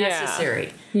and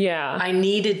unnecessary. Yeah. I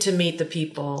needed to meet the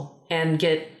people and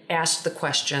get asked the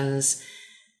questions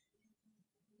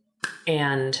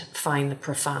and find the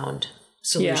profound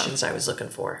solutions I was looking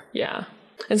for. Yeah.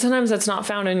 And sometimes that's not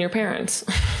found in your parents.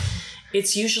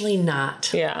 It's usually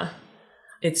not. Yeah.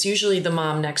 It's usually the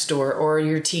mom next door or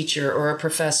your teacher or a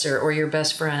professor or your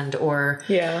best friend or...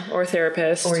 Yeah, or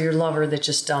therapist. Or your lover that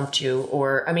just dumped you.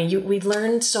 Or, we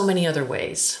learned so many other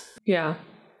ways. Yeah.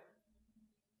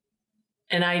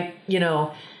 And I,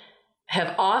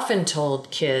 have often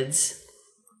told kids,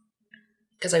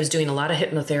 because I was doing a lot of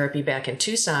hypnotherapy back in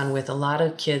Tucson with a lot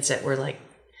of kids that were like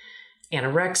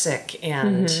anorexic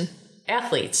and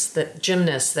athletes,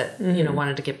 gymnasts that,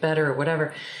 wanted to get better or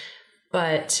whatever.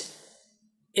 But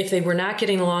if they were not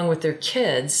getting along with their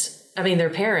their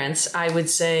parents, I would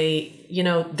say,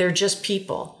 they're just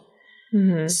people.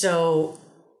 So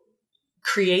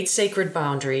create sacred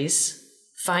boundaries.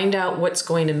 Find out what's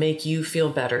going to make you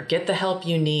feel better. Get the help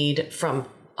you need from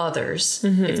others.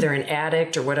 If they're an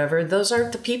addict or whatever, those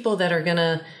aren't the people that are going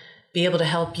to be able to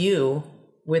help you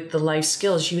with the life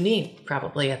skills you need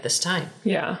probably at this time.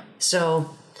 Yeah. So,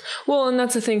 well, and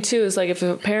that's the thing too, is like if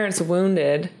a parent's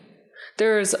wounded,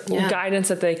 there's guidance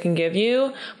that they can give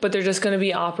you, but they're just going to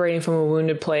be operating from a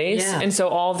wounded place. Yeah. And so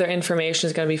all of their information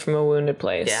is going to be from a wounded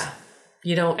place. Yeah.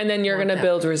 You don't. And then you're going to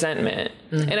build resentment.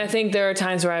 Mm-hmm. And I think there are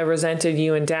times where I resented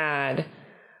you and Dad,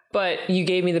 but you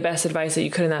gave me the best advice that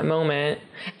you could in that moment.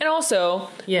 And also,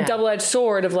 double-edged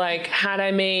sword of like, had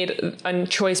I made a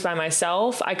choice by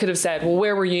myself, I could have said, well,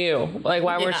 where were you? Like,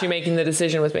 why weren't you making the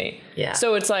decision with me? Yeah.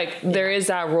 So it's like, there is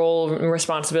that role and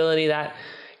responsibility that,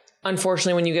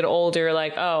 unfortunately, when you get older,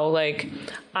 like, oh, like,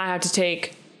 I have to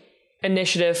take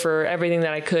initiative for everything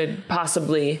that I could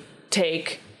possibly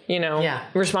take, you know,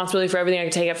 responsibility for everything I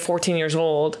could take at 14 years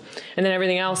old. And then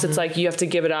everything else, it's like, you have to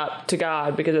give it up to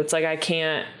God, because it's like, I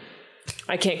can't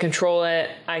control it.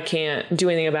 I can't do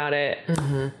anything about it.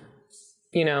 Mm-hmm.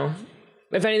 You know,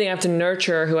 if anything, I have to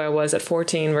nurture who I was at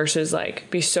 14 versus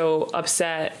like be so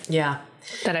upset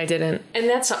that I didn't. And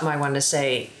that's something I wanted to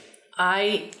say.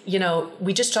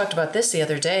 We just talked about this the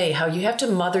other day, how you have to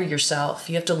mother yourself.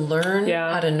 You have to learn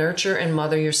how to nurture and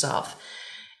mother yourself.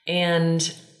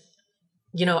 And,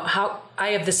 you know, how I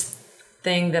have this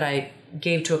thing that I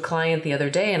gave to a client the other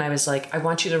day, and I was like, I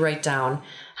want you to write down,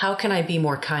 how can I be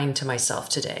more kind to myself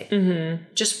today? Mm-hmm.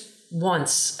 Just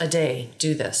once a day,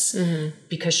 do this. Mm-hmm.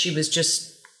 Because she was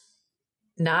just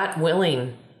not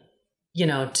willing, you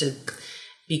know, to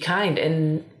be kind.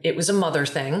 And it was a mother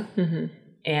thing. Mm-hmm.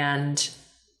 And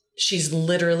she's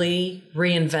literally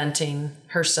reinventing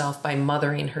herself by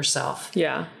mothering herself.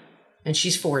 Yeah. And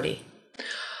she's 40.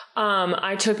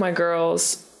 I took my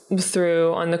girls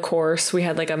through on the course. We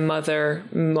had like a mother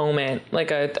moment,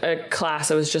 like a class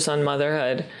that was just on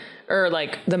motherhood, or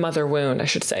like the mother wound, I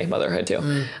should say, motherhood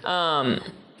too.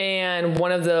 And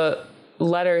one of the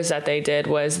letters that they did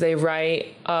was they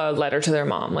write a letter to their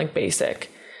mom, like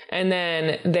basic. And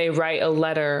then they write a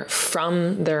letter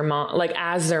from their mom, like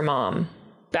as their mom,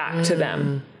 back to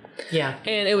them. Yeah.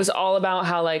 And it was all about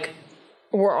how like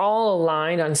we're all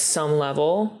aligned on some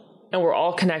level, and we're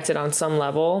all connected on some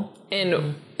level.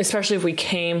 And especially if we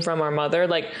came from our mother,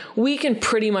 like we can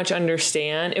pretty much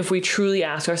understand if we truly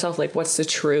ask ourselves, like, what's the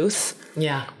truth?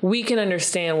 Yeah. We can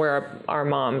understand where our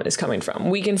mom is coming from.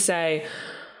 We can say,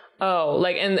 oh,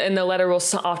 like, and the letter will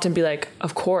often be like,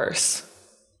 of course,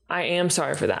 I am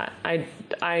sorry for that.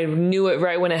 I knew it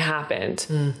right when it happened.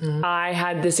 Mm-hmm. I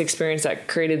had this experience that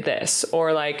created this.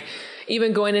 Or like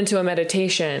even going into a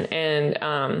meditation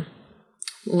and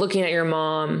looking at your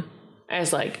mom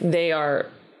as like they are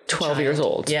 12 years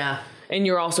old. Yeah. And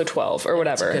you're also 12 or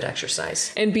whatever. It's a good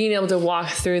exercise. And being able to walk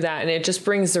through that, and it just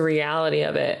brings the reality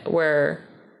of it where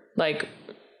like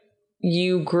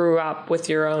you grew up with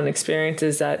your own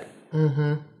experiences that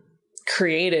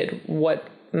created what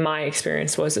my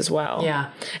experience was as well.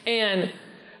 Yeah. And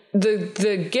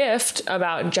the gift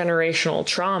about generational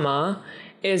trauma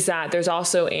is that there's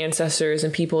also ancestors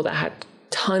and people that had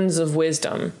tons of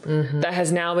wisdom that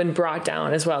has now been brought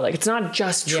down as well. Like it's not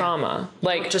just trauma.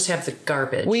 Like you don't just have the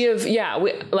garbage. We have,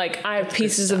 I have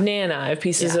pieces of Nana. I have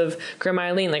pieces of Grandma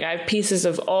Eileen. Like I have pieces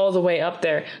of all the way up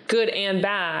there, good and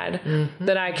bad,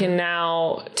 that I can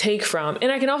now take from.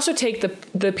 And I can also take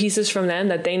the pieces from them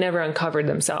that they never uncovered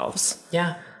themselves.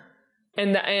 Yeah.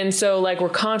 And so like we're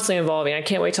constantly evolving. I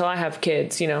can't wait till I have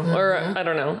kids, you know, or I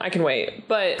don't know. I can wait,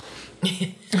 but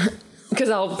because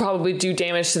I'll probably do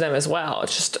damage to them as well.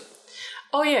 It's just,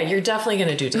 oh yeah, you're definitely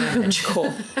going to do damage.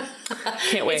 Cool.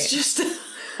 Can't wait. It's just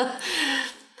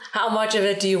how much of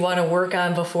it do you want to work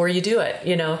on before you do it,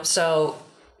 you know? So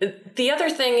the other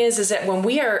thing is that when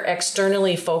we are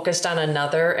externally focused on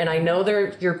another, and I know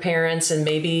they're your parents and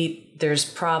maybe there's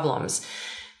problems,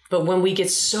 but when we get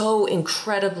so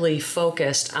incredibly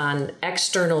focused on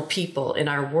external people in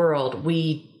our world,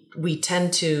 we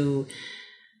tend to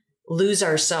lose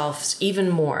ourselves even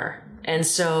more. And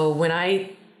so when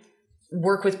I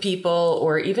work with people,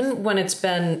 or even when it's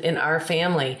been in our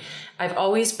family, I've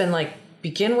always been like,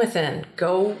 begin within,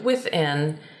 go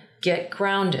within, get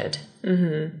grounded,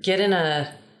 get in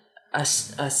a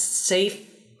safe,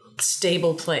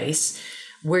 stable place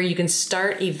where you can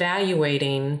start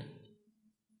evaluating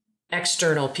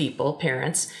external people,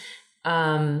 parents,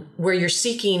 where you're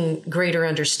seeking greater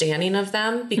understanding of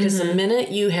them, because the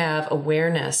minute you have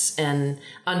awareness and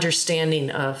understanding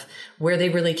of where they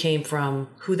really came from,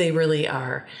 who they really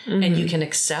are, and you can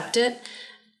accept it,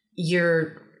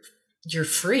 you're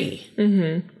free.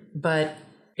 But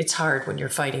it's hard when you're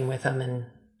fighting with them and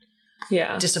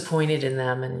disappointed in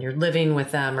them and you're living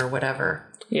with them or whatever.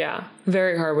 Yeah.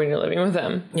 Very hard when you're living with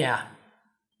them. Yeah.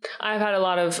 I've had a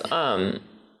lot of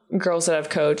girls that I've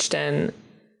coached, and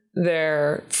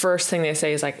their first thing they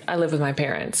say is like, I live with my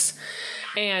parents.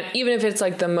 And even if it's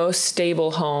like the most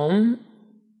stable home,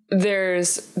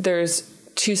 there's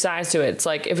two sides to it. It's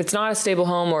like, if it's not a stable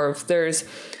home, or if there's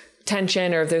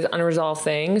tension, or if there's unresolved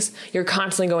things, you're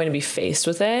constantly going to be faced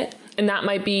with it. And that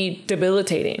might be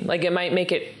debilitating. Like, it might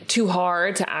make it too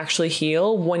hard to actually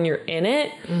heal when you're in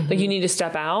it. Like, you need to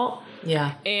step out.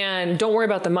 Yeah. And don't worry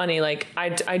about the money. Like,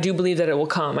 I do believe that it will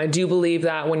come. I do believe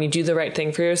that when you do the right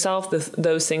thing for yourself,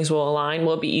 those things will align.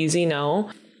 Will it be easy? No.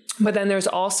 But then there's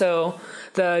also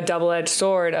the double-edged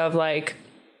sword of like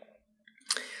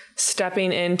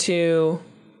stepping into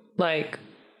like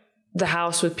the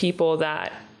house with people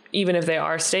that, even if they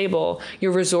are stable,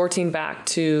 you're resorting back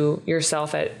to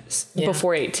yourself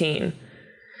before 18.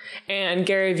 And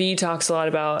Gary Vee talks a lot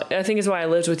about, I think is why I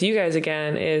lived with you guys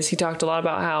again, is he talked a lot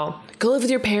about how go live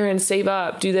with your parents, save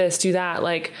up, do this, do that.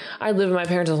 Like, I lived with my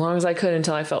parents as long as I could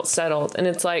until I felt settled. And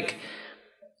it's like,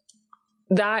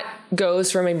 that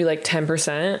goes for maybe like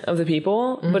 10% of the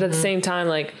people. But at the same time,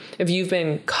 like, if you've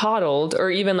been coddled or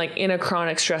even like in a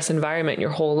chronic stress environment your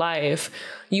whole life,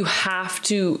 you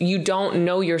don't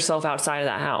know yourself outside of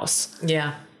that house.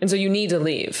 Yeah. And so you need to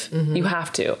leave. You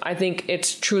have to. I think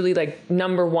it's truly like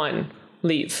number one,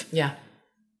 leave. Yeah.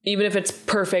 Even if it's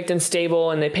perfect and stable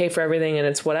and they pay for everything and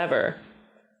it's whatever,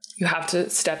 you have to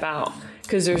step out,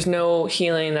 because there's no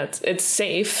healing it's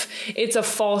safe. It's a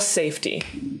false safety,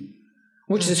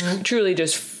 which is truly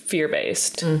just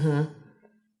fear-based.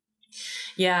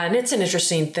 Yeah. And it's an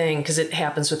interesting thing because it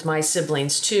happens with my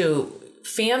siblings too.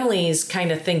 Families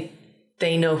kind of think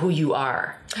they know who you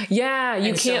are. Yeah,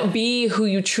 you can't be who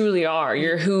you truly are.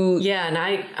 You're who... Yeah, and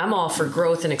I'm all for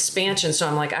growth and expansion, so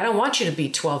I'm like, I don't want you to be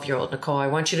 12-year-old Nicole. I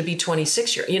want you to be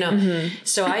 26-year-old, you know?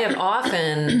 So I have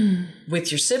often,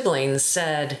 with your siblings,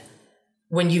 said,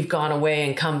 when you've gone away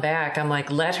and come back, I'm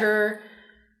like, let her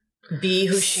be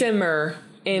who she... Simmer.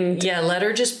 Let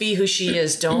her just be who she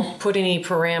is. Don't put any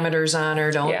parameters on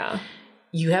her. Don't... Yeah.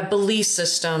 You have belief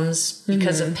systems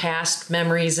because of past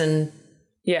memories and...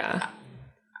 Yeah.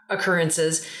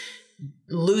 Occurrences,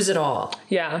 lose it all.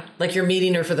 Yeah. Like you're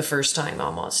meeting her for the first time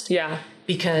almost. Yeah.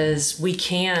 Because we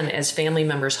can, as family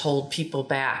members, hold people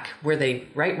back where they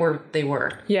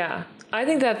were. Yeah. I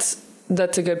think that's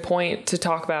a good point to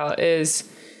talk about is,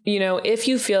 you know, if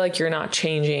you feel like you're not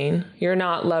changing, you're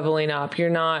not leveling up,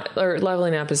 or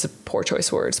leveling up is a poor choice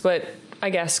of words, but I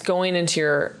guess going into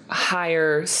your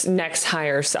next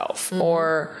higher self,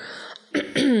 or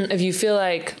if you feel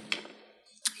like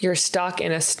you're stuck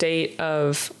in a state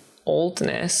of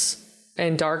oldness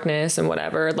and darkness and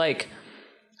whatever, like,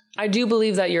 I do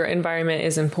believe that your environment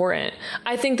is important.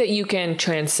 I think that you can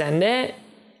transcend it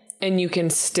and you can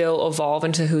still evolve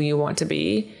into who you want to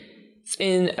be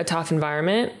in a tough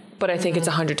environment, but I think it's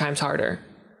 100 times harder.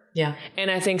 Yeah.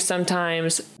 And I think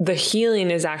sometimes the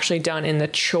healing is actually done in the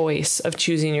choice of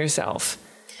choosing yourself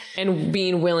and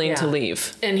being willing to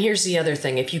leave. And here's the other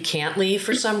thing. If you can't leave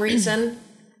for some reason,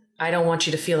 I don't want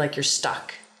you to feel like you're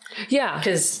stuck. Yeah.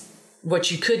 Because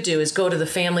what you could do is go to the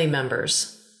family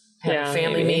members, have a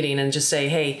family meeting and just say,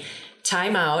 hey,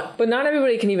 time out. But not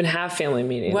everybody can even have family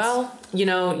meetings. Well, you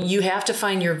know, you have to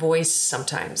find your voice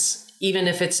sometimes, even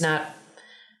if it's not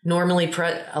normally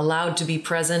allowed to be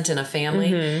present in a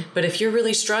family. But if you're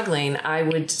really struggling, I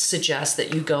would suggest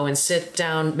that you go and sit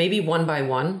down, maybe one by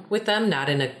one with them, not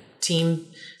in a team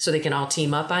so they can all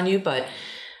team up on you, but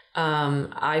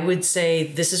I would say,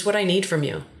 this is what I need from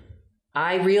you.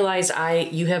 I realize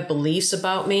you have beliefs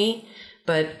about me,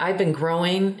 but I've been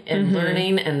growing and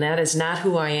learning, and that is not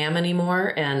who I am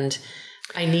anymore. And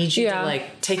I need you to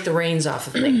like take the reins off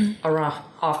of me or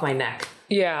off my neck.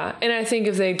 Yeah. And I think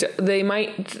if they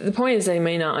might, the point is they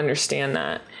may not understand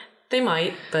that. They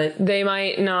might, but they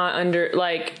might not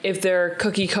like if they're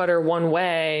cookie cutter one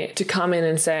way, to come in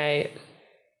and say,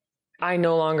 I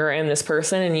no longer am this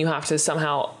person, and you have to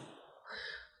somehow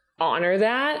honor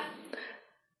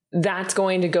that's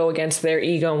going to go against their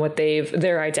ego and what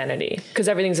their identity, because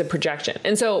everything's a projection.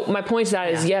 And so my point to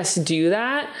that is, yes, do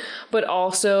that, but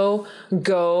also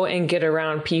go and get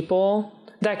around people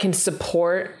that can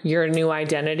support your new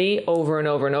identity over and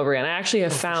over and over again. I actually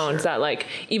have found that, like,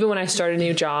 even when I start a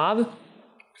new job,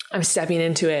 I'm stepping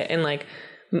into it and like,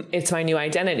 it's my new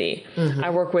identity. I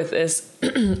work with this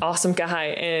awesome guy,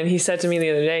 and he said to me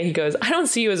the other day, he goes, I don't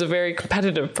see you as a very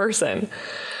competitive person.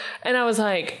 And I was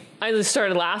like, I just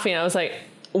started laughing. I was like,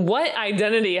 what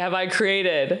identity have I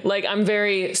created? Like, I'm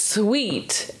very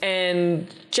sweet and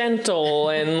gentle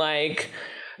and like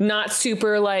not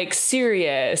super like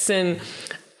serious. And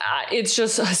it's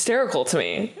just hysterical to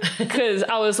me, because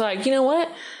I was like, you know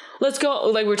what? let's go.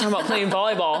 Like we were talking about playing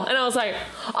volleyball. And I was like,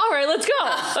 all right, let's go.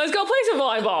 Let's go play some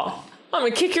volleyball. I'm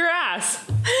going to kick your ass.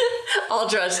 All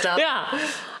dressed up. Yeah.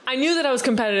 I knew that I was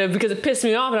competitive because it pissed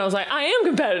me off, and I was like, I am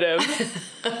competitive.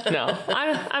 No,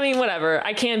 I mean, whatever.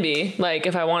 I can be, like,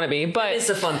 if I want to be, but it's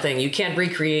a fun thing. You can't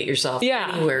recreate yourself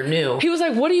anywhere new. He was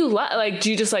like, what do you like? Do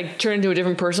you just like turn into a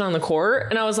different person on the court?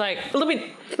 And I was like, let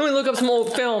me look up some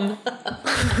old film.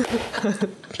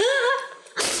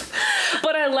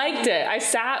 But I liked it. I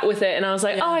sat with it and I was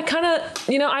like, oh, I kind of,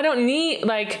 I don't need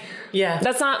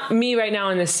that's not me right now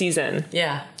in this season.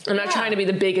 Yeah. I'm not trying to be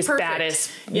the biggest,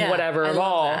 baddest, whatever of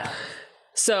all. That.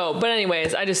 So, but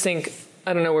anyways, I just think,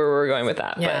 I don't know where we were going with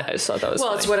that, but I just thought that was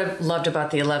funny. It's what I loved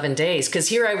about the 11 days. Because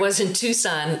here I was in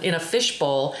Tucson in a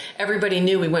fishbowl. Everybody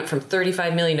knew we went from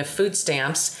 35 million to food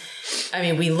stamps. I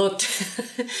mean, we looked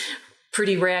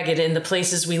pretty ragged in the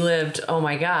places we lived. Oh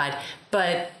my God.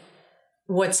 But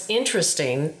what's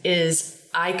interesting is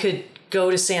I could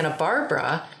go to Santa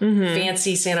Barbara,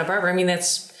 fancy Santa Barbara. I mean,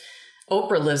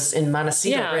 Oprah lives in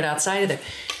Montecito, right outside of there.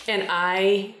 And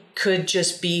I could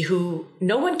just be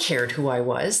no one cared who I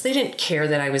was. They didn't care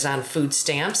that I was on food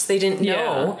stamps. They didn't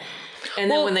know. And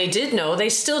then when they did know, they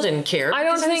still didn't care. I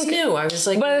don't think new. I was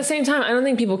like, but at the same time, I don't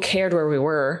think people cared where we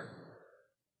were.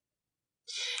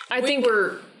 I think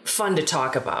we're fun to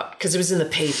talk about because it was in the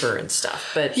paper and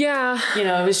stuff. But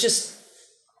it was just,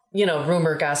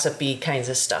 rumor, gossipy kinds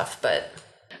of stuff. But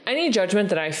any judgment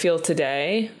that I feel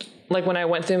today, like when I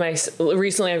went through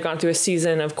recently I've gone through a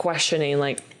season of questioning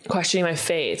my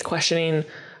faith, questioning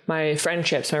my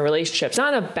friendships, my relationships,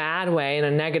 not in a bad way, in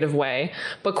a negative way,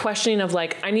 but questioning of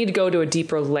I need to go to a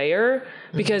deeper layer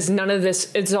because none of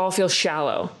this, it all feels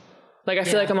shallow. Like I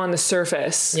feel like I'm on the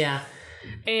surface. Yeah.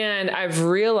 And I've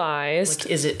realized,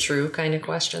 is it true kind of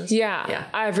questions? Yeah.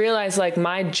 I've realized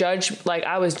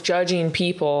I was judging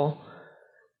people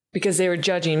because they were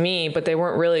judging me, but they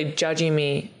weren't really judging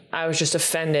me. I was just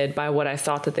offended by what I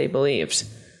thought that they believed.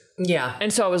 Yeah.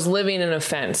 And so I was living in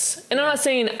offense. And I'm not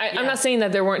saying, I'm not saying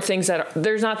that there weren't things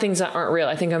there's not things that aren't real.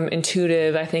 I think I'm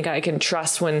intuitive. I think I can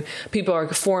trust when people are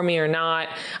for me or not.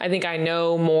 I think I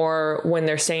know more when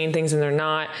they're saying things and they're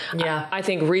not. Yeah. I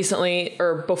think recently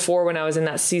or before when I was in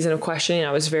that season of questioning,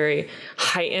 I was very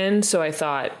heightened. So I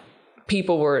thought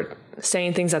people were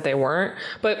saying things that they weren't.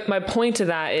 But my point to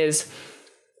that is,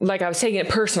 I was taking it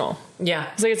personal. Yeah.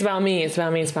 It's it's about me. It's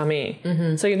about me. It's about me.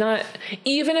 Mm-hmm. So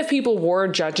even if people were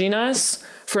judging us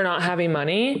for not having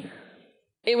money,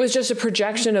 it was just a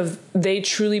projection of they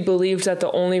truly believed that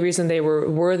the only reason they were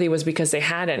worthy was because they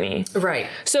had any. Right.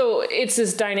 So it's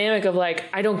this dynamic of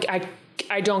I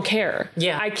don't care.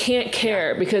 Yeah. I can't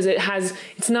care because it has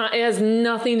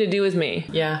nothing to do with me.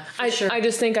 Yeah. Sure. I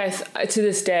just think to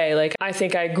this day, I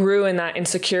think I grew in that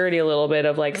insecurity a little bit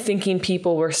of thinking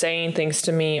people were saying things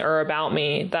to me or about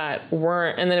me that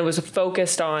weren't. And then it was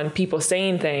focused on people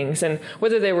saying things, and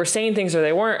whether they were saying things or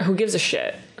they weren't, who gives a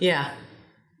shit? Yeah.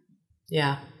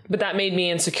 Yeah. But that made me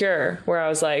insecure where I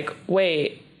was like,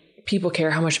 wait, people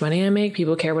care how much money I make.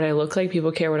 People care what I look like.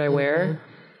 People care what I wear.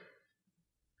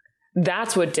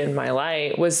 That's what dimmed my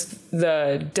light, was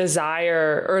the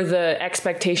desire or the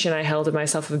expectation I held of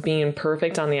myself of being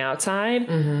perfect on the outside.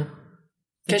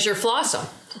 Because you're Flossom.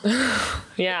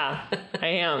 Yeah, I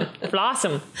am.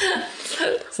 Blossom.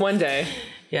 One day.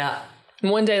 Yeah.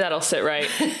 One day that'll sit right.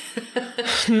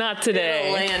 Not today.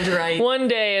 It'll land right. One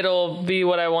day it'll be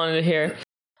what I wanted to hear.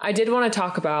 I did want to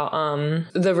talk about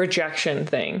the rejection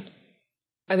thing.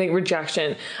 I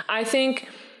think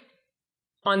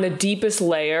on the deepest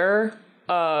layer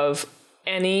of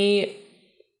any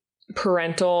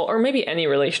parental or maybe any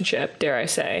relationship, dare I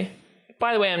say.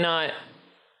 By the way,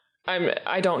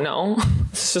 I don't know.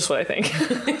 This is just what I think.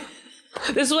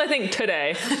 This is what I think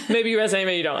today. Maybe you resonate,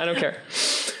 maybe you don't. I don't care.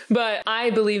 But I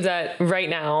believe that right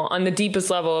now, on the deepest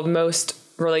level of most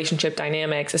relationship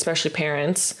dynamics, especially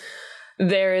parents,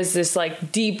 there is this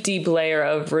deep, deep layer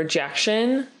of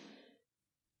rejection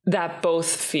that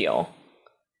both feel.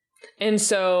 And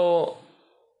so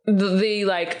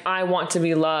the I want to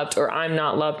be loved or I'm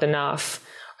not loved enough.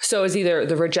 So it's either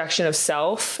the rejection of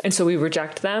self, and so we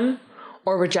reject them,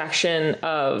 or rejection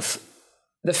of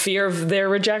the fear of their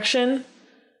rejection.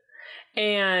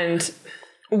 And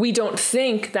we don't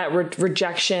think that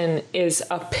rejection is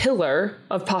a pillar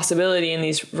of possibility in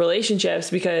these relationships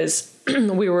because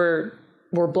we're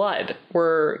blood.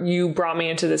 You brought me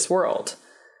into this world.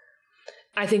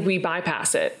 I think we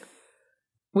bypass it.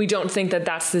 We don't think that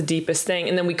that's the deepest thing.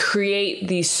 And then we create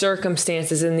these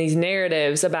circumstances and these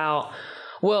narratives about,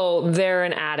 well, they're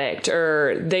an addict,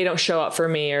 or they don't show up for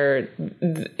me, or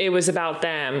it was about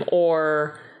them,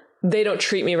 or they don't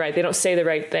treat me right. They don't say the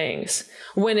right things.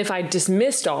 When if I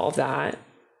dismissed all of that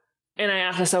and I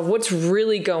asked myself, what's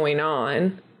really going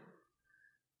on?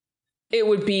 It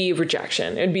would be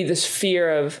rejection. It would be this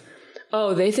fear of,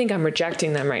 oh, they think I'm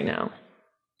rejecting them right now.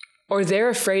 Or they're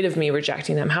afraid of me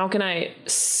rejecting them. How can I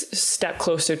step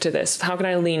closer to this? How can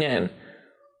I lean in?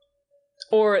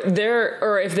 Or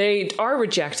if they are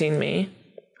rejecting me,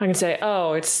 I can say,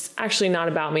 oh, it's actually not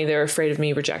about me. They're afraid of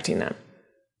me rejecting them.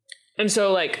 And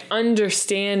so like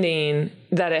understanding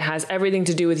that it has everything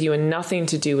to do with you and nothing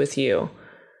to do with you.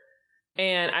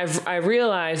 And I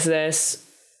realized this,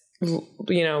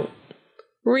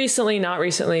 recently, not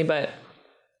recently, but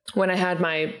when I had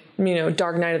my,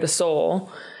 dark night of the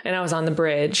soul and I was on the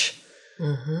bridge.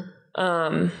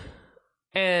 Mm-hmm.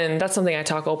 And that's something I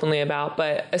talk openly about,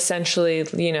 but essentially,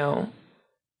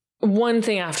 one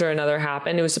thing after another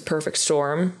happened. It was a perfect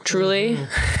storm, truly.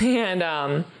 Mm-hmm.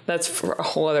 And that's for a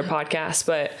whole other podcast,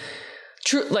 but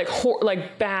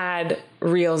bad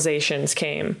realizations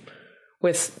came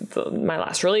with my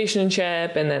last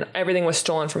relationship. And then everything was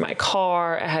stolen from my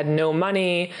car. I had no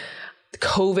money.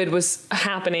 COVID was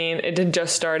happening. It had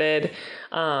just started.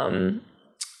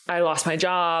 I lost my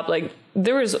job. Like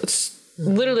there was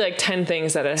literally like 10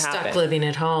 things that had happened. Stuck living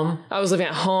at home. I was living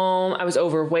at home. I was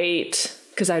overweight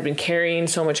because I'd been carrying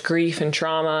so much grief and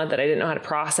trauma that I didn't know how to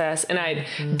process. And I'd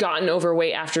gotten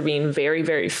overweight after being very,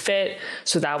 very fit.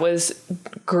 So that was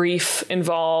grief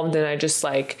involved. And I just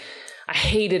I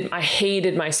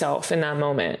hated myself in that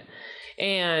moment.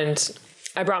 And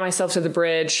I brought myself to the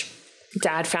bridge.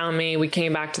 Dad found me. We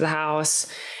came back to the house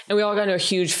and we all got into a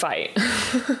huge fight.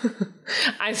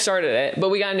 I started it, but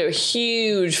we got into a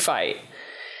huge fight.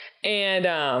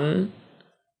 And,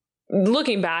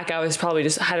 looking back, I was probably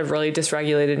just had a really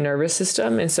dysregulated nervous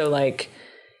system. And so like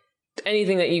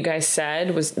anything that you guys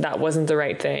said that wasn't the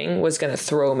right thing was going to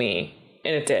throw me,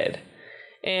 and it did.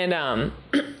 And,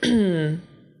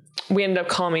 we ended up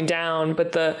calming down.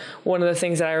 But one of the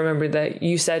things that I remember that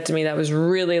you said to me that was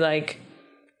really like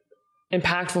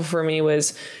impactful for me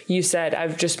was you said,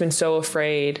 I've just been so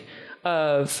afraid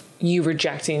of you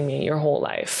rejecting me your whole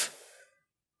life.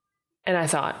 And I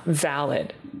thought,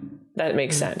 valid. That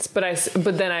makes sense. But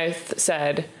then I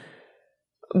said,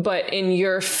 but in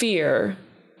your fear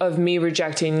of me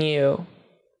rejecting you,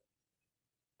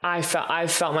 I've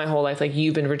felt my whole life like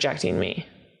you've been rejecting me.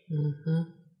 Mm-hmm.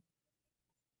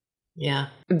 Yeah.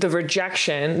 The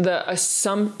rejection,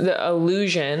 the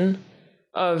illusion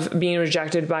of being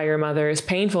rejected by your mother is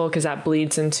painful because that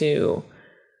bleeds into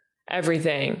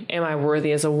everything. Am I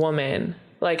worthy as a woman?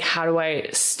 Like, how do I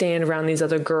stand around these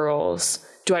other girls?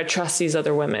 Do I trust these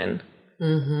other women?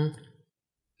 Mm-hmm.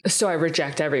 So I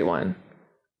reject everyone.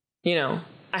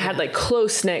 I had like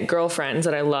close-knit girlfriends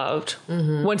that I loved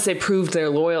once they proved their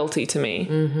loyalty to me.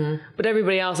 Mm-hmm. But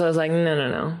everybody else, I was like,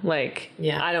 no. Like,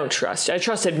 I don't trust. I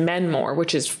trusted men more,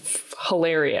 which is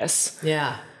hilarious.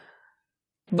 Yeah.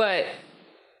 But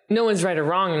no one's right or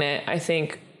wrong in it. I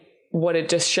think what it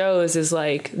just shows is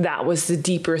like, that was the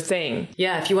deeper thing.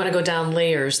 Yeah. If you want to go down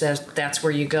layers, that's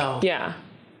where you go. Yeah.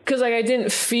 Cause like, I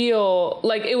didn't feel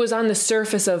like it was on the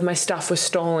surface of my stuff was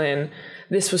stolen.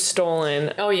 This was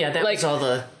stolen. Oh yeah. That was all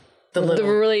the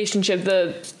relationship,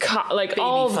 baby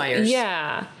all fires.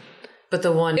 Yeah. But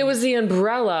it was the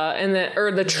umbrella and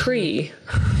the tree.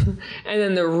 And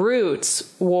then the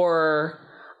roots were,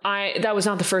 that was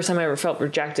not the first time I ever felt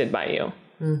rejected by you.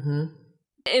 Mm-hmm.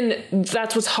 And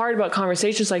that's what's hard about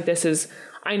conversations like this is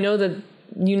I know that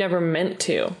you never meant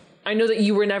to. I know that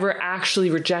you were never actually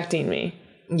rejecting me.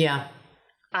 Yeah.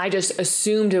 I just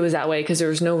assumed it was that way because there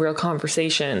was no real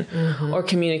conversation or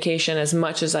communication as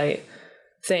much as I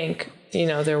think,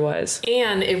 there was.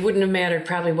 And it wouldn't have mattered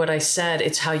probably what I said.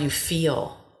 It's how you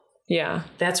feel. Yeah.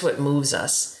 That's what moves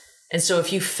us. And so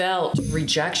if you felt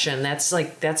rejection, that's a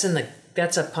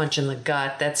punch in the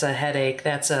gut. That's a headache.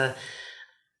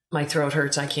 My throat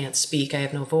hurts. I can't speak. I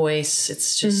have no voice.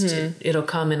 It's just, it'll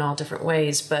come in all different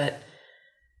ways. But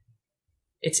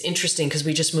it's interesting because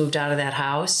we just moved out of that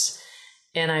house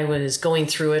and I was going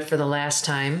through it for the last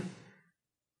time.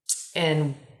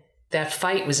 And that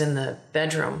fight was in the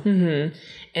bedroom. Mm-hmm.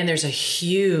 And there's a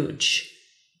huge,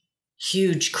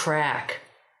 huge crack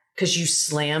because you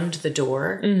slammed the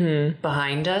door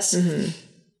behind us. Mm-hmm.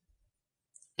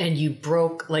 And you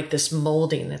broke like this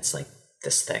molding that's like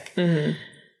this thick. Mm-hmm.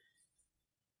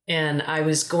 And I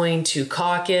was going to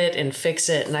caulk it and fix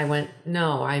it. And I went,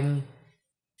 no, I'm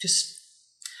just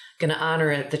going to honor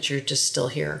it that you're just still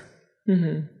here.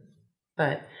 Mm-hmm.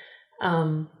 But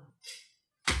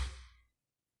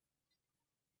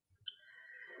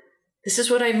this is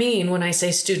what I mean when I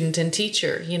say student and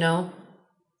teacher,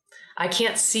 I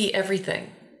can't see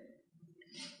everything.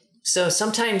 So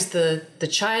sometimes the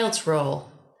child's role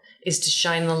is to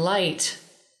shine the light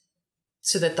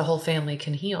so that the whole family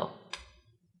can heal.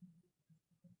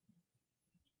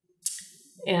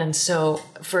 And so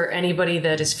for anybody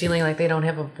that is feeling like they don't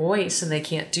have a voice and they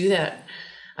can't do that,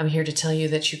 I'm here to tell you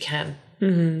that you can.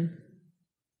 Mm-hmm.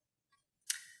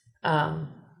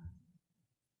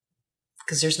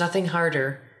 Because there's nothing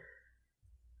harder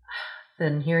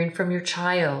than hearing from your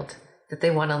child that they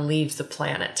want to leave the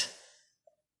planet.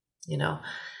 You know,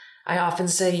 I often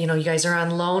say, you know, you guys are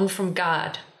on loan from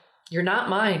God. You're not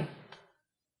mine.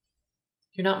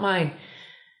 You're not mine.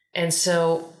 And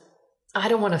so I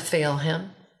don't want to fail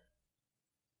him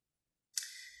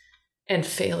and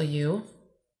fail you.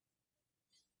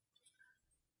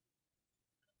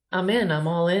 I'm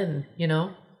all in, you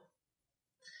know.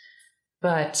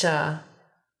 But I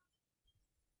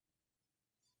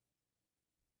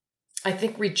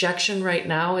think rejection right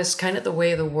now is kind of the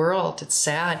way of the world. It's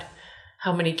sad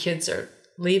how many kids are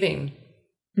leaving,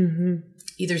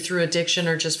 either through addiction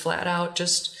or just flat out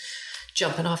just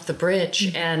jumping off the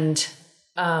bridge. And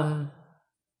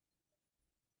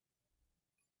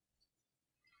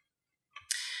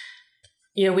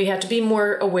you know, we have to be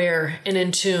more aware and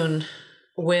in tune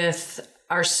with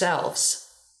ourselves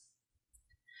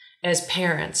as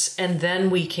parents, and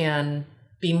then we can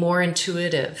be more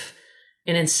intuitive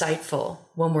and insightful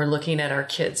when we're looking at our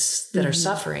kids that are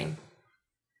suffering.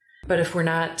 But if we're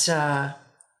not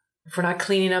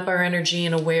cleaning up our energy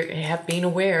and being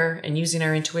aware and using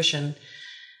our intuition,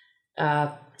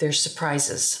 there's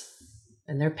surprises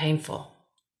and they're painful.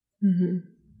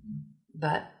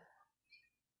 But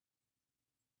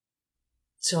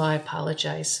so I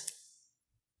apologize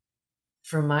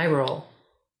for my role.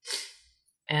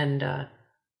 And I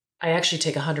actually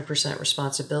take 100%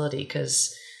 responsibility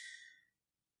because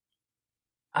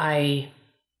I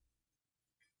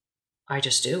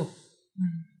just do.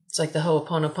 It's like the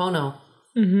Ho'oponopono,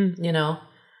 you know,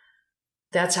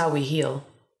 that's how we heal.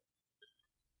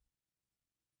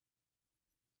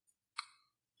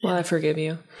 Well, I forgive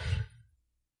you.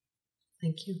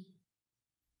 Thank you.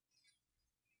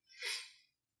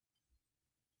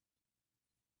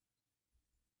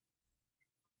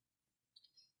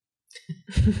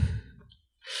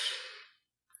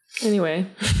 Anyway.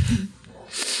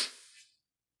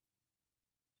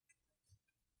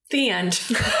 The end.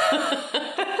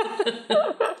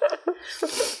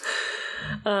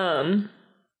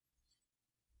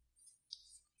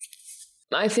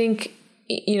 I think,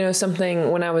 you know,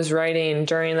 something when I was writing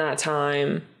during that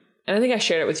time, and I think I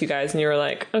shared it with you guys and you were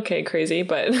like, okay, crazy,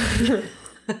 but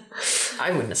I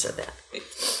wouldn't have said that.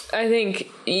 I think,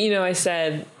 you know, I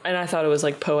said, and I thought it was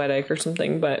like poetic or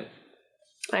something, but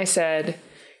I said,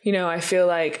 you know, I feel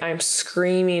like I'm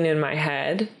screaming in my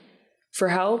head for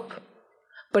help,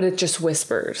 but it just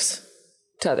whispers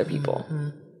to other people.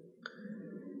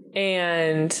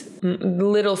 And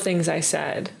little things I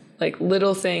said, like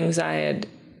little things I had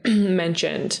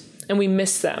mentioned, and we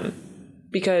miss them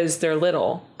because they're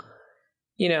little,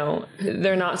 you know,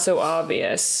 they're not so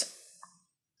obvious.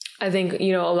 I think,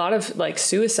 you know, a lot of like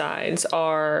suicides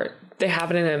they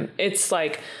happen it's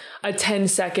like a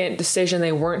 10-second decision.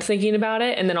 They weren't thinking about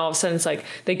it. And then all of a sudden it's like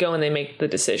they go and they make the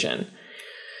decision.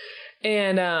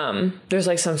 And there's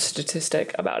like some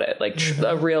statistic about it, like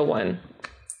a real one.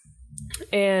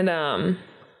 And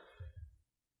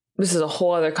this is a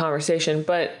whole other conversation,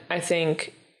 but I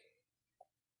think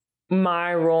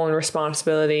my role and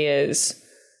responsibility is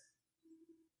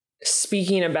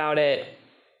speaking about it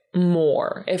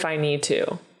more if I need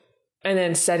to, and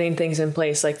then setting things in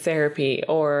place like therapy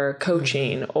or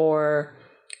coaching or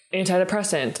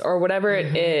antidepressant or whatever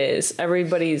it is.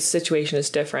 Everybody's situation is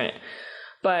different,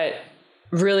 but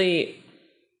really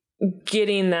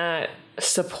getting that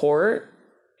support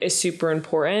is super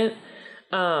important.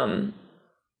 And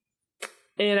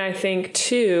I think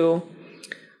too,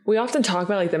 we often talk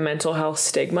about like the mental health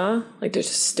stigma, like there's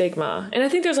a stigma. And I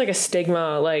think there's like a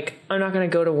stigma, like I'm not going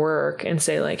to go to work and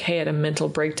say like, hey, I had a mental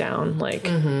breakdown. Like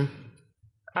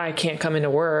I can't come into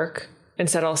work.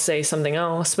 Instead I'll say something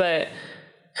else, but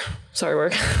sorry,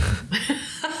 work.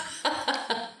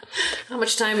 How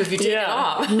much time have you taken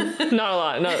off? Not a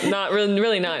lot. No, not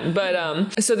really none.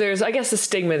 But, so there's, I guess, a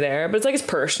stigma there, but it's like, it's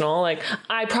personal. Like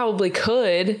I probably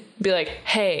could be like,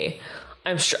 hey,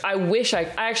 I'm sure I wish I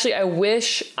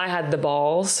had the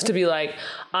balls to be like,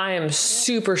 I am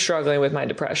super struggling with my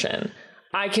depression.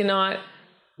 I cannot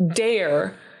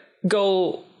dare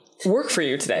go work for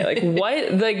you today. Like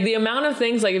what, like the amount of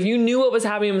things, like if you knew what was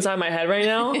happening inside my head right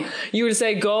now, you would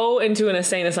say, go into an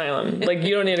insane asylum. Like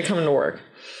you don't need to come into work.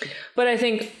 But I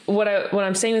think what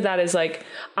I'm saying with that is like,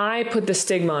 I put the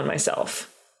stigma on myself.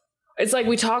 it's like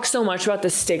we talk so much about the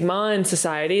stigma in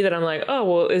society that I'm like, oh,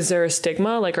 well, is there a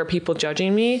stigma? Like, are people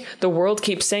judging me? The world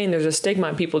keeps saying there's a stigma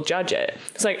and people judge it.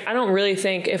 It's like, I don't really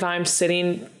think if I'm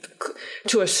sitting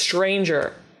to a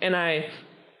stranger and I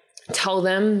tell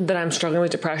them that I'm struggling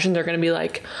with depression, they're going to be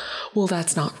like, well,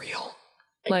 that's not real.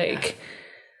 Like,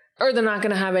 or they're not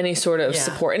going to have any sort of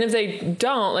support. And if they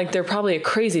don't, like, they're probably a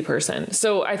crazy person.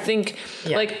 So I think,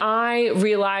 like, I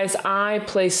realized I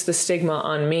placed the stigma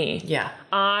on me. Yeah.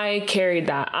 I carried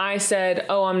that. I said,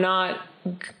 oh, I'm not,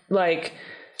 like,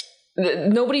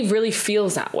 nobody really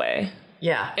feels that way.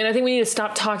 Yeah. And I think we need to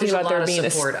stop talking about there being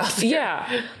support out there.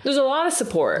 Yeah. There's a lot of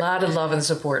support. A lot of love and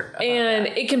support. And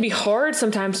it can be hard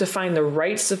sometimes to find the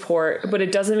right support, but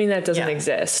it doesn't mean that it doesn't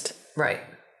exist. Right.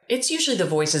 It's usually the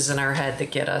voices in our head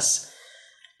that get us.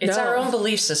 It's our own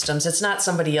belief systems. It's not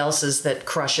somebody else's that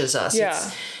crushes us. Yeah.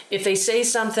 If they say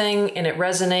something and it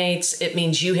resonates, it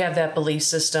means you have that belief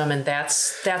system, and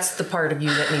that's the part of you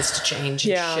that needs to change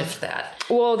and shift that.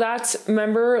 Well,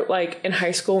 remember, like, in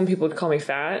high school when people would call me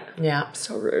fat? Yeah.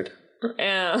 So rude.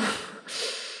 And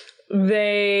when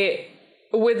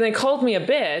they called me a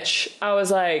bitch, I was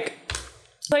like,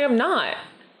 I'm not.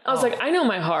 I was like, I know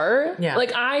my heart. Yeah.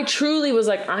 Like, I truly was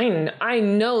like, I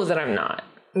know that I'm not.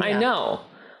 Yeah.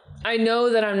 I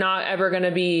know that I'm not ever going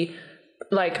to be,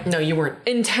 like... No, you weren't.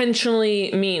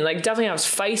 ...intentionally mean. Like, definitely I was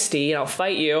feisty and I'll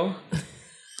fight you.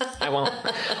 I won't.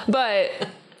 But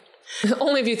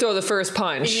only if you throw the first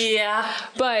punch. Yeah.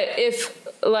 But if,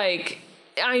 like,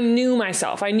 I knew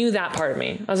myself. I knew that part of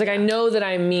me. I was like, I know that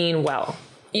I mean well.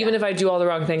 Even if I do all the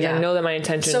wrong things, I know that my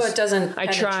intentions... So it doesn't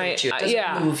penetrate you. It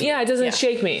doesn't move you. Yeah, it doesn't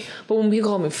shake me. But when people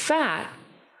call me fat,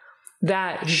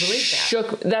 that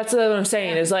shook... That's what I'm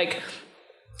saying, is like...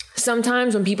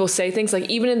 Sometimes when people say things, like,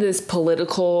 even in this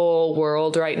political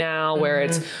world right now where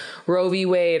it's Roe v.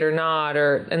 Wade or not,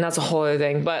 and that's a whole other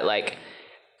thing, but, like,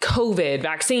 COVID,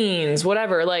 vaccines,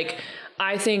 whatever, like,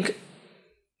 I think,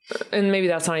 and maybe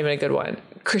that's not even a good one,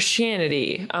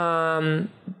 Christianity,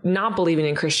 not believing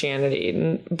in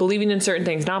Christianity, believing in certain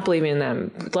things, not believing in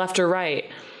them, left or right.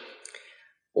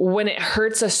 When it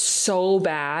hurts us so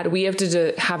bad, we have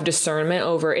to have discernment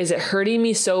over, is it hurting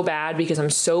me so bad because I'm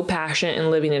so passionate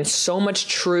and living in so much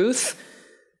truth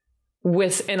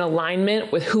with an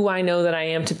alignment with who I know that I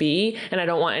am to be, and I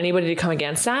don't want anybody to come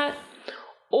against that?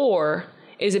 Or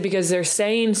is it because they're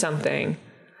saying something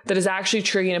that is actually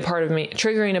triggering a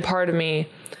part of me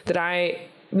that I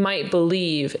might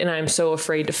believe and I'm so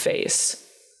afraid to face?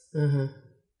 Mm-hmm.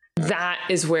 That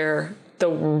is where the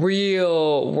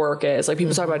real work is. Like,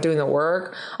 people talk about doing the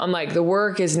work. I'm like, the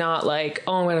work is not like,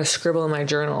 oh, I'm going to scribble in my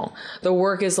journal. The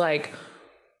work is like,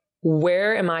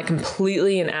 where am I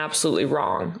completely and absolutely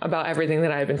wrong about everything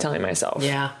that I've been telling myself?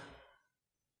 Yeah.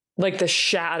 Like the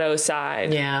shadow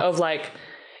side of, like,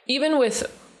 even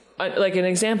with like an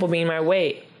example being my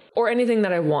weight or anything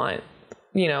that I want,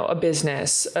 you know, a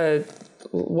business,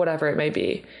 whatever it may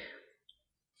be.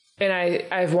 And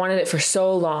I've wanted it for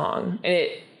so long,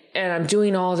 and I'm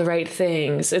doing all the right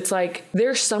things. It's like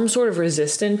there's some sort of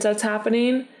resistance that's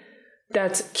happening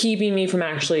that's keeping me from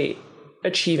actually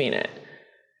achieving it.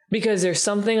 Because there's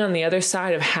something on the other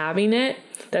side of having it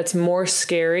that's more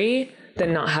scary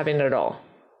than not having it at all.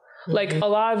 Mm-hmm. Like, a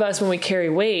lot of us, when we carry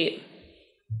weight,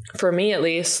 for me at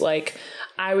least, like,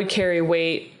 I would carry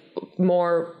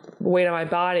more weight on my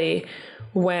body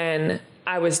when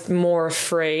I was more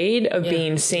afraid of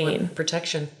being seen.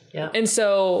 Protection. Yeah. And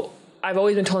so I've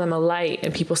always been told I'm a light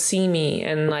and people see me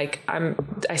and, like,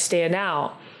 I stand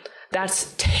out.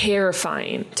 That's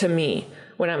terrifying to me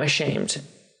when I'm ashamed,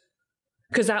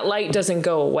 because that light doesn't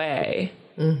go away,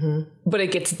 but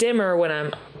it gets dimmer when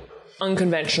I'm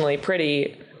unconventionally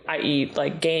pretty, i.e.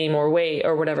 like gaining more weight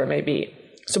or whatever it may be.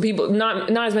 So people,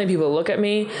 not as many people look at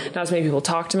me, not as many people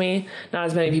talk to me, not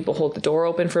as many people hold the door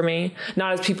open for me,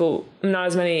 not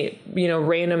as many, you know,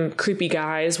 random creepy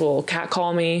guys will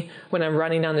catcall me when I'm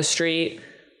running down the street.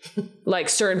 Like,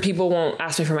 certain people won't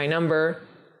ask me for my number.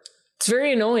 It's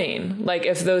very annoying, like,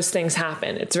 if those things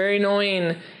happen. It's very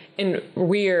annoying and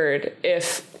weird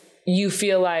if you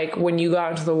feel like when you go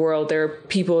out into the world, there are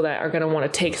people that are going to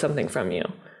want to take something from you.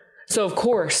 So of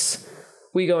course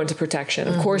we go into protection.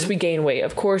 Of course we gain weight.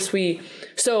 Of course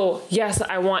so yes,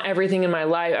 I want everything in my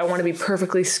life. I want to be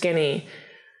perfectly skinny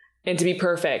and to be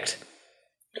perfect.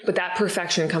 But that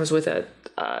perfection comes with a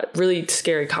really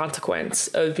scary consequence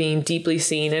of being deeply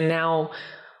seen. And now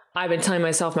I've been telling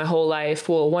myself my whole life,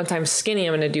 well, once I'm skinny,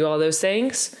 I'm going to do all those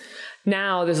things.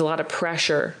 Now there's a lot of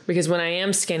pressure, because when I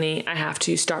am skinny, I have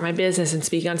to start my business and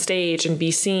speak on stage and be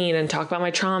seen and talk about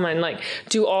my trauma and, like,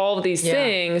 do all of these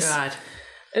things. God.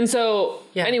 And so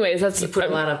anyways, you put a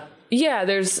lot of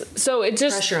yeah, so it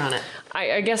just pressure on it.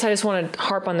 I guess I just want to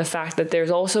harp on the fact that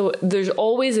there's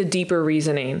always a deeper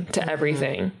reasoning to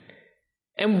everything.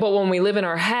 But when we live in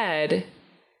our head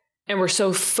and we're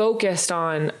so focused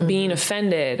on being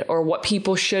offended or what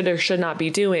people should or should not be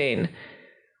doing,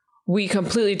 we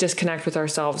completely disconnect with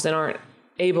ourselves and aren't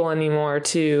able anymore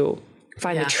to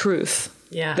find the truth.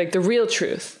 Yeah. Like the real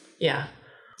truth. Yeah.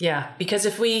 Yeah. Because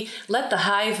if we let the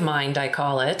hive mind, I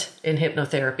call it in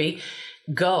hypnotherapy,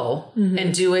 go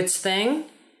and do its thing,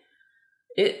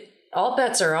 all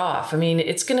bets are off. I mean,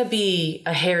 it's going to be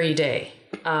a hairy day.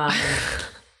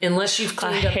 Unless you've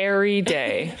cleaned up. Hairy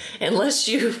day. Unless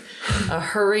you've a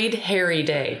hurried, hairy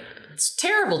day. It's a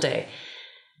terrible day.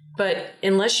 But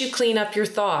unless you clean up your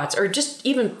thoughts or just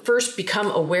even first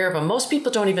become aware of them, most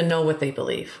people don't even know what they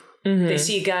believe. They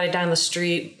see a guy down the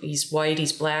street. He's white,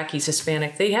 he's black, he's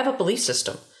Hispanic. They have a belief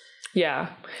system. Yeah.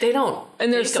 They don't.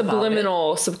 And there's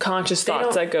subliminal, subconscious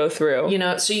thoughts that go through. You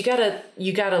know, so you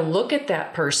gotta look at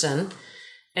that person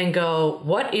and go,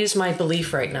 what is my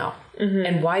belief right now?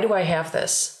 And why do I have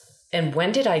this? And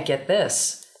when did I get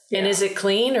this? Yeah. And is it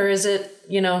clean or is it,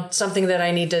 something that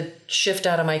I need to shift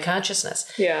out of my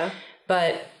consciousness? Yeah.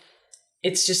 But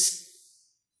it's just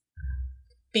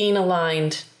being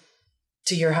aligned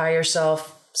to your higher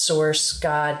self, source,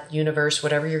 God, universe,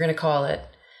 whatever you're going to call it.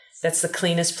 That's the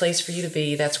cleanest place for you to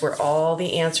be. That's where all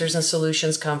the answers and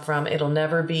solutions come from. It'll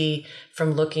never be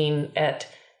from looking at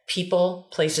people,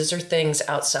 places, or things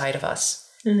outside of us.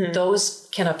 Those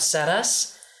can upset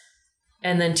us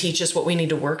and then teach us what we need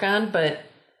to work on, but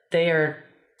they are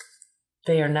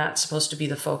not supposed to be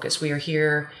the focus. We are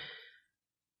here,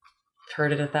 I've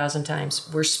heard it 1,000 times.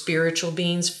 We're spiritual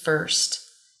beings first,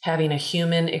 having a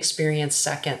human experience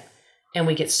second. And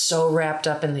we get so wrapped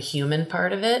up in the human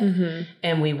part of it.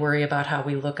 And we worry about how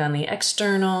we look on the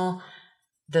external,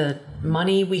 the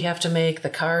money we have to make, the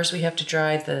cars we have to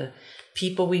drive, the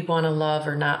people we want to love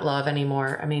or not love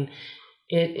anymore. I mean,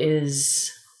 it is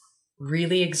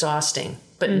really exhausting,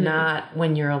 but not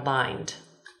when you're aligned.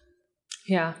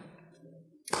 Yeah.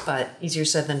 But easier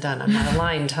said than done. I'm not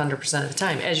aligned 100% of the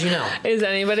time, as you know. Is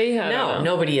anybody? I don't know.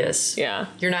 Nobody is. Yeah.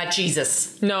 You're not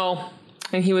Jesus. No.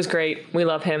 And he was great. We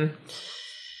love him.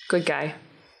 Good guy.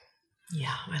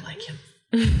 Yeah, I like him.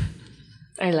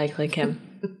 I like him.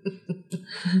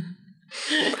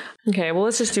 Okay, well,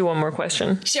 let's just do one more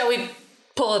question. Shall we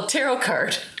pull a tarot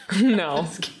card? No.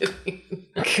 Just kidding.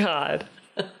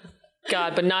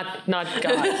 God, but not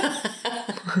God.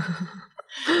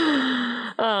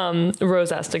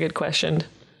 Rose asked a good question.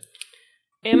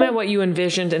 Am I what you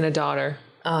envisioned in a daughter?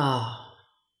 Oh.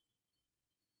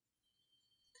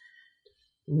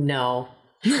 No.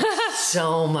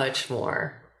 So much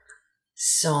more.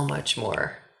 So much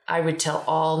more. I would tell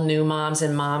all new moms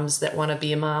and moms that want to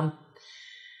be a mom,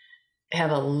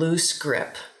 have a loose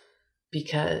grip,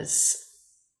 because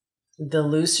the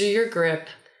looser your grip,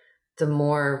 the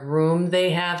more room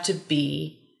they have to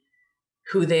be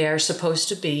who they are supposed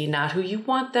to be, not who you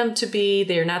want them to be.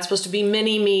 They're not supposed to be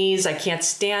mini-me's. I can't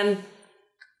stand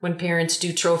when parents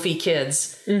do trophy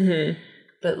kids.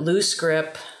 But loose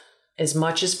grip as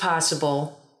much as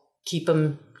possible. Keep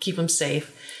them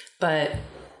safe. But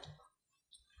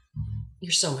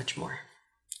you're so much more.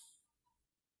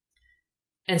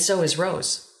 And so is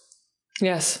Rose.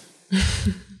 Yes.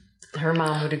 Her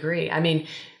mom would agree. I mean,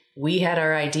 we had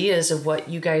our ideas of what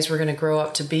you guys were going to grow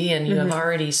up to be, and you have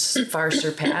already far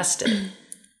surpassed it.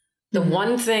 The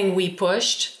one thing we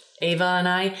pushed, Ava and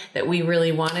I, that we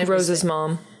really wanted, Rose's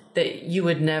mom, that you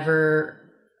would never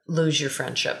lose your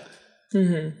friendship.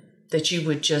 That you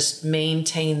would just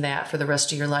maintain that for the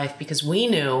rest of your life, because we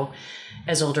knew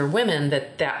as older women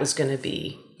that was going to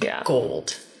be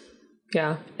gold.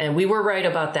 Yeah. And we were right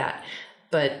about that.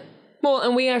 But well,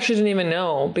 and we actually didn't even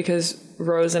know, because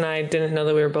Rose and I didn't know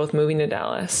that we were both moving to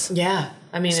Dallas. Yeah.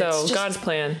 I mean, so it's just God's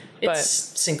plan. But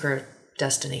it's synchro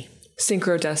destiny.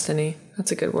 Synchro destiny.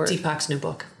 That's a good word. Deepak's new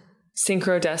book.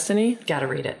 Synchro destiny? Gotta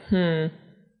read it.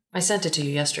 I sent it to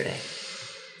you yesterday.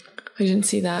 I didn't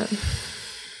see that.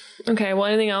 Okay, well,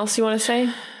 anything else you want to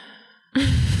say?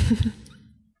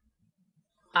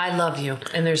 I love you,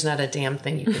 and there's not a damn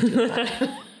thing you can do about it.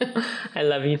 I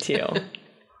love you too.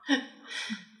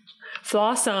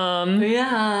 Flossom.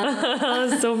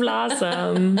 Yeah. So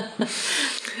blossom.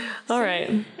 All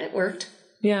right. It worked.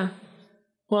 Yeah.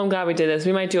 Well, I'm glad we did this.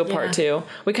 We might do a part 2.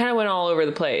 We kind of went all over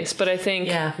the place, but I think...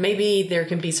 Yeah, maybe there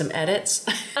can be some edits.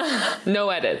 No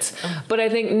edits. But I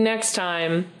think next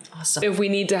time, if we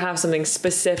need to have something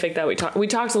specific that we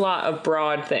talked a lot of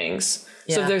broad things.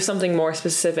 Yeah. So if there's something more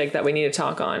specific that we need to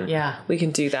talk on, we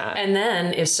can do that. And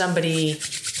then if somebody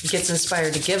gets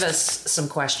inspired to give us some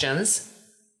questions,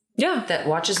 Yeah. that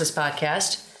watches this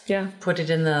podcast, Yeah. put it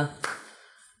in the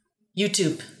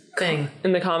YouTube thing.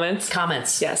 In the comments.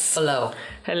 Comments. Yes. Below.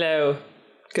 Hello.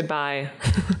 Goodbye.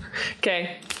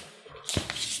 Okay.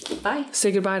 Bye.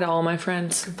 Say goodbye to all my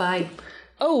friends. Goodbye.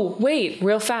 Oh, wait,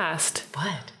 real fast.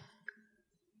 What?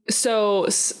 So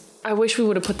I wish we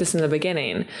would have put this in the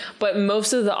beginning, but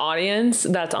most of the audience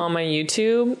that's on my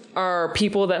YouTube are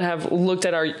people that have looked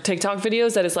at our TikTok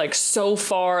videos that is like so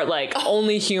far like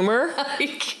only humor. Oh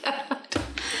my God.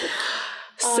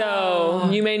 So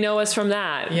you may know us from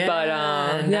that, Yeah,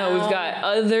 but no, we've got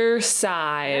other I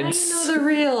sides. know the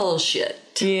real shit.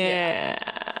 Yeah.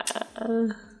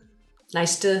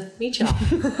 Nice to meet y'all.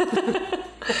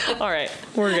 All right,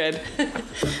 we're good.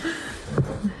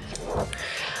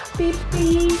 Beep,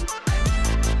 beep.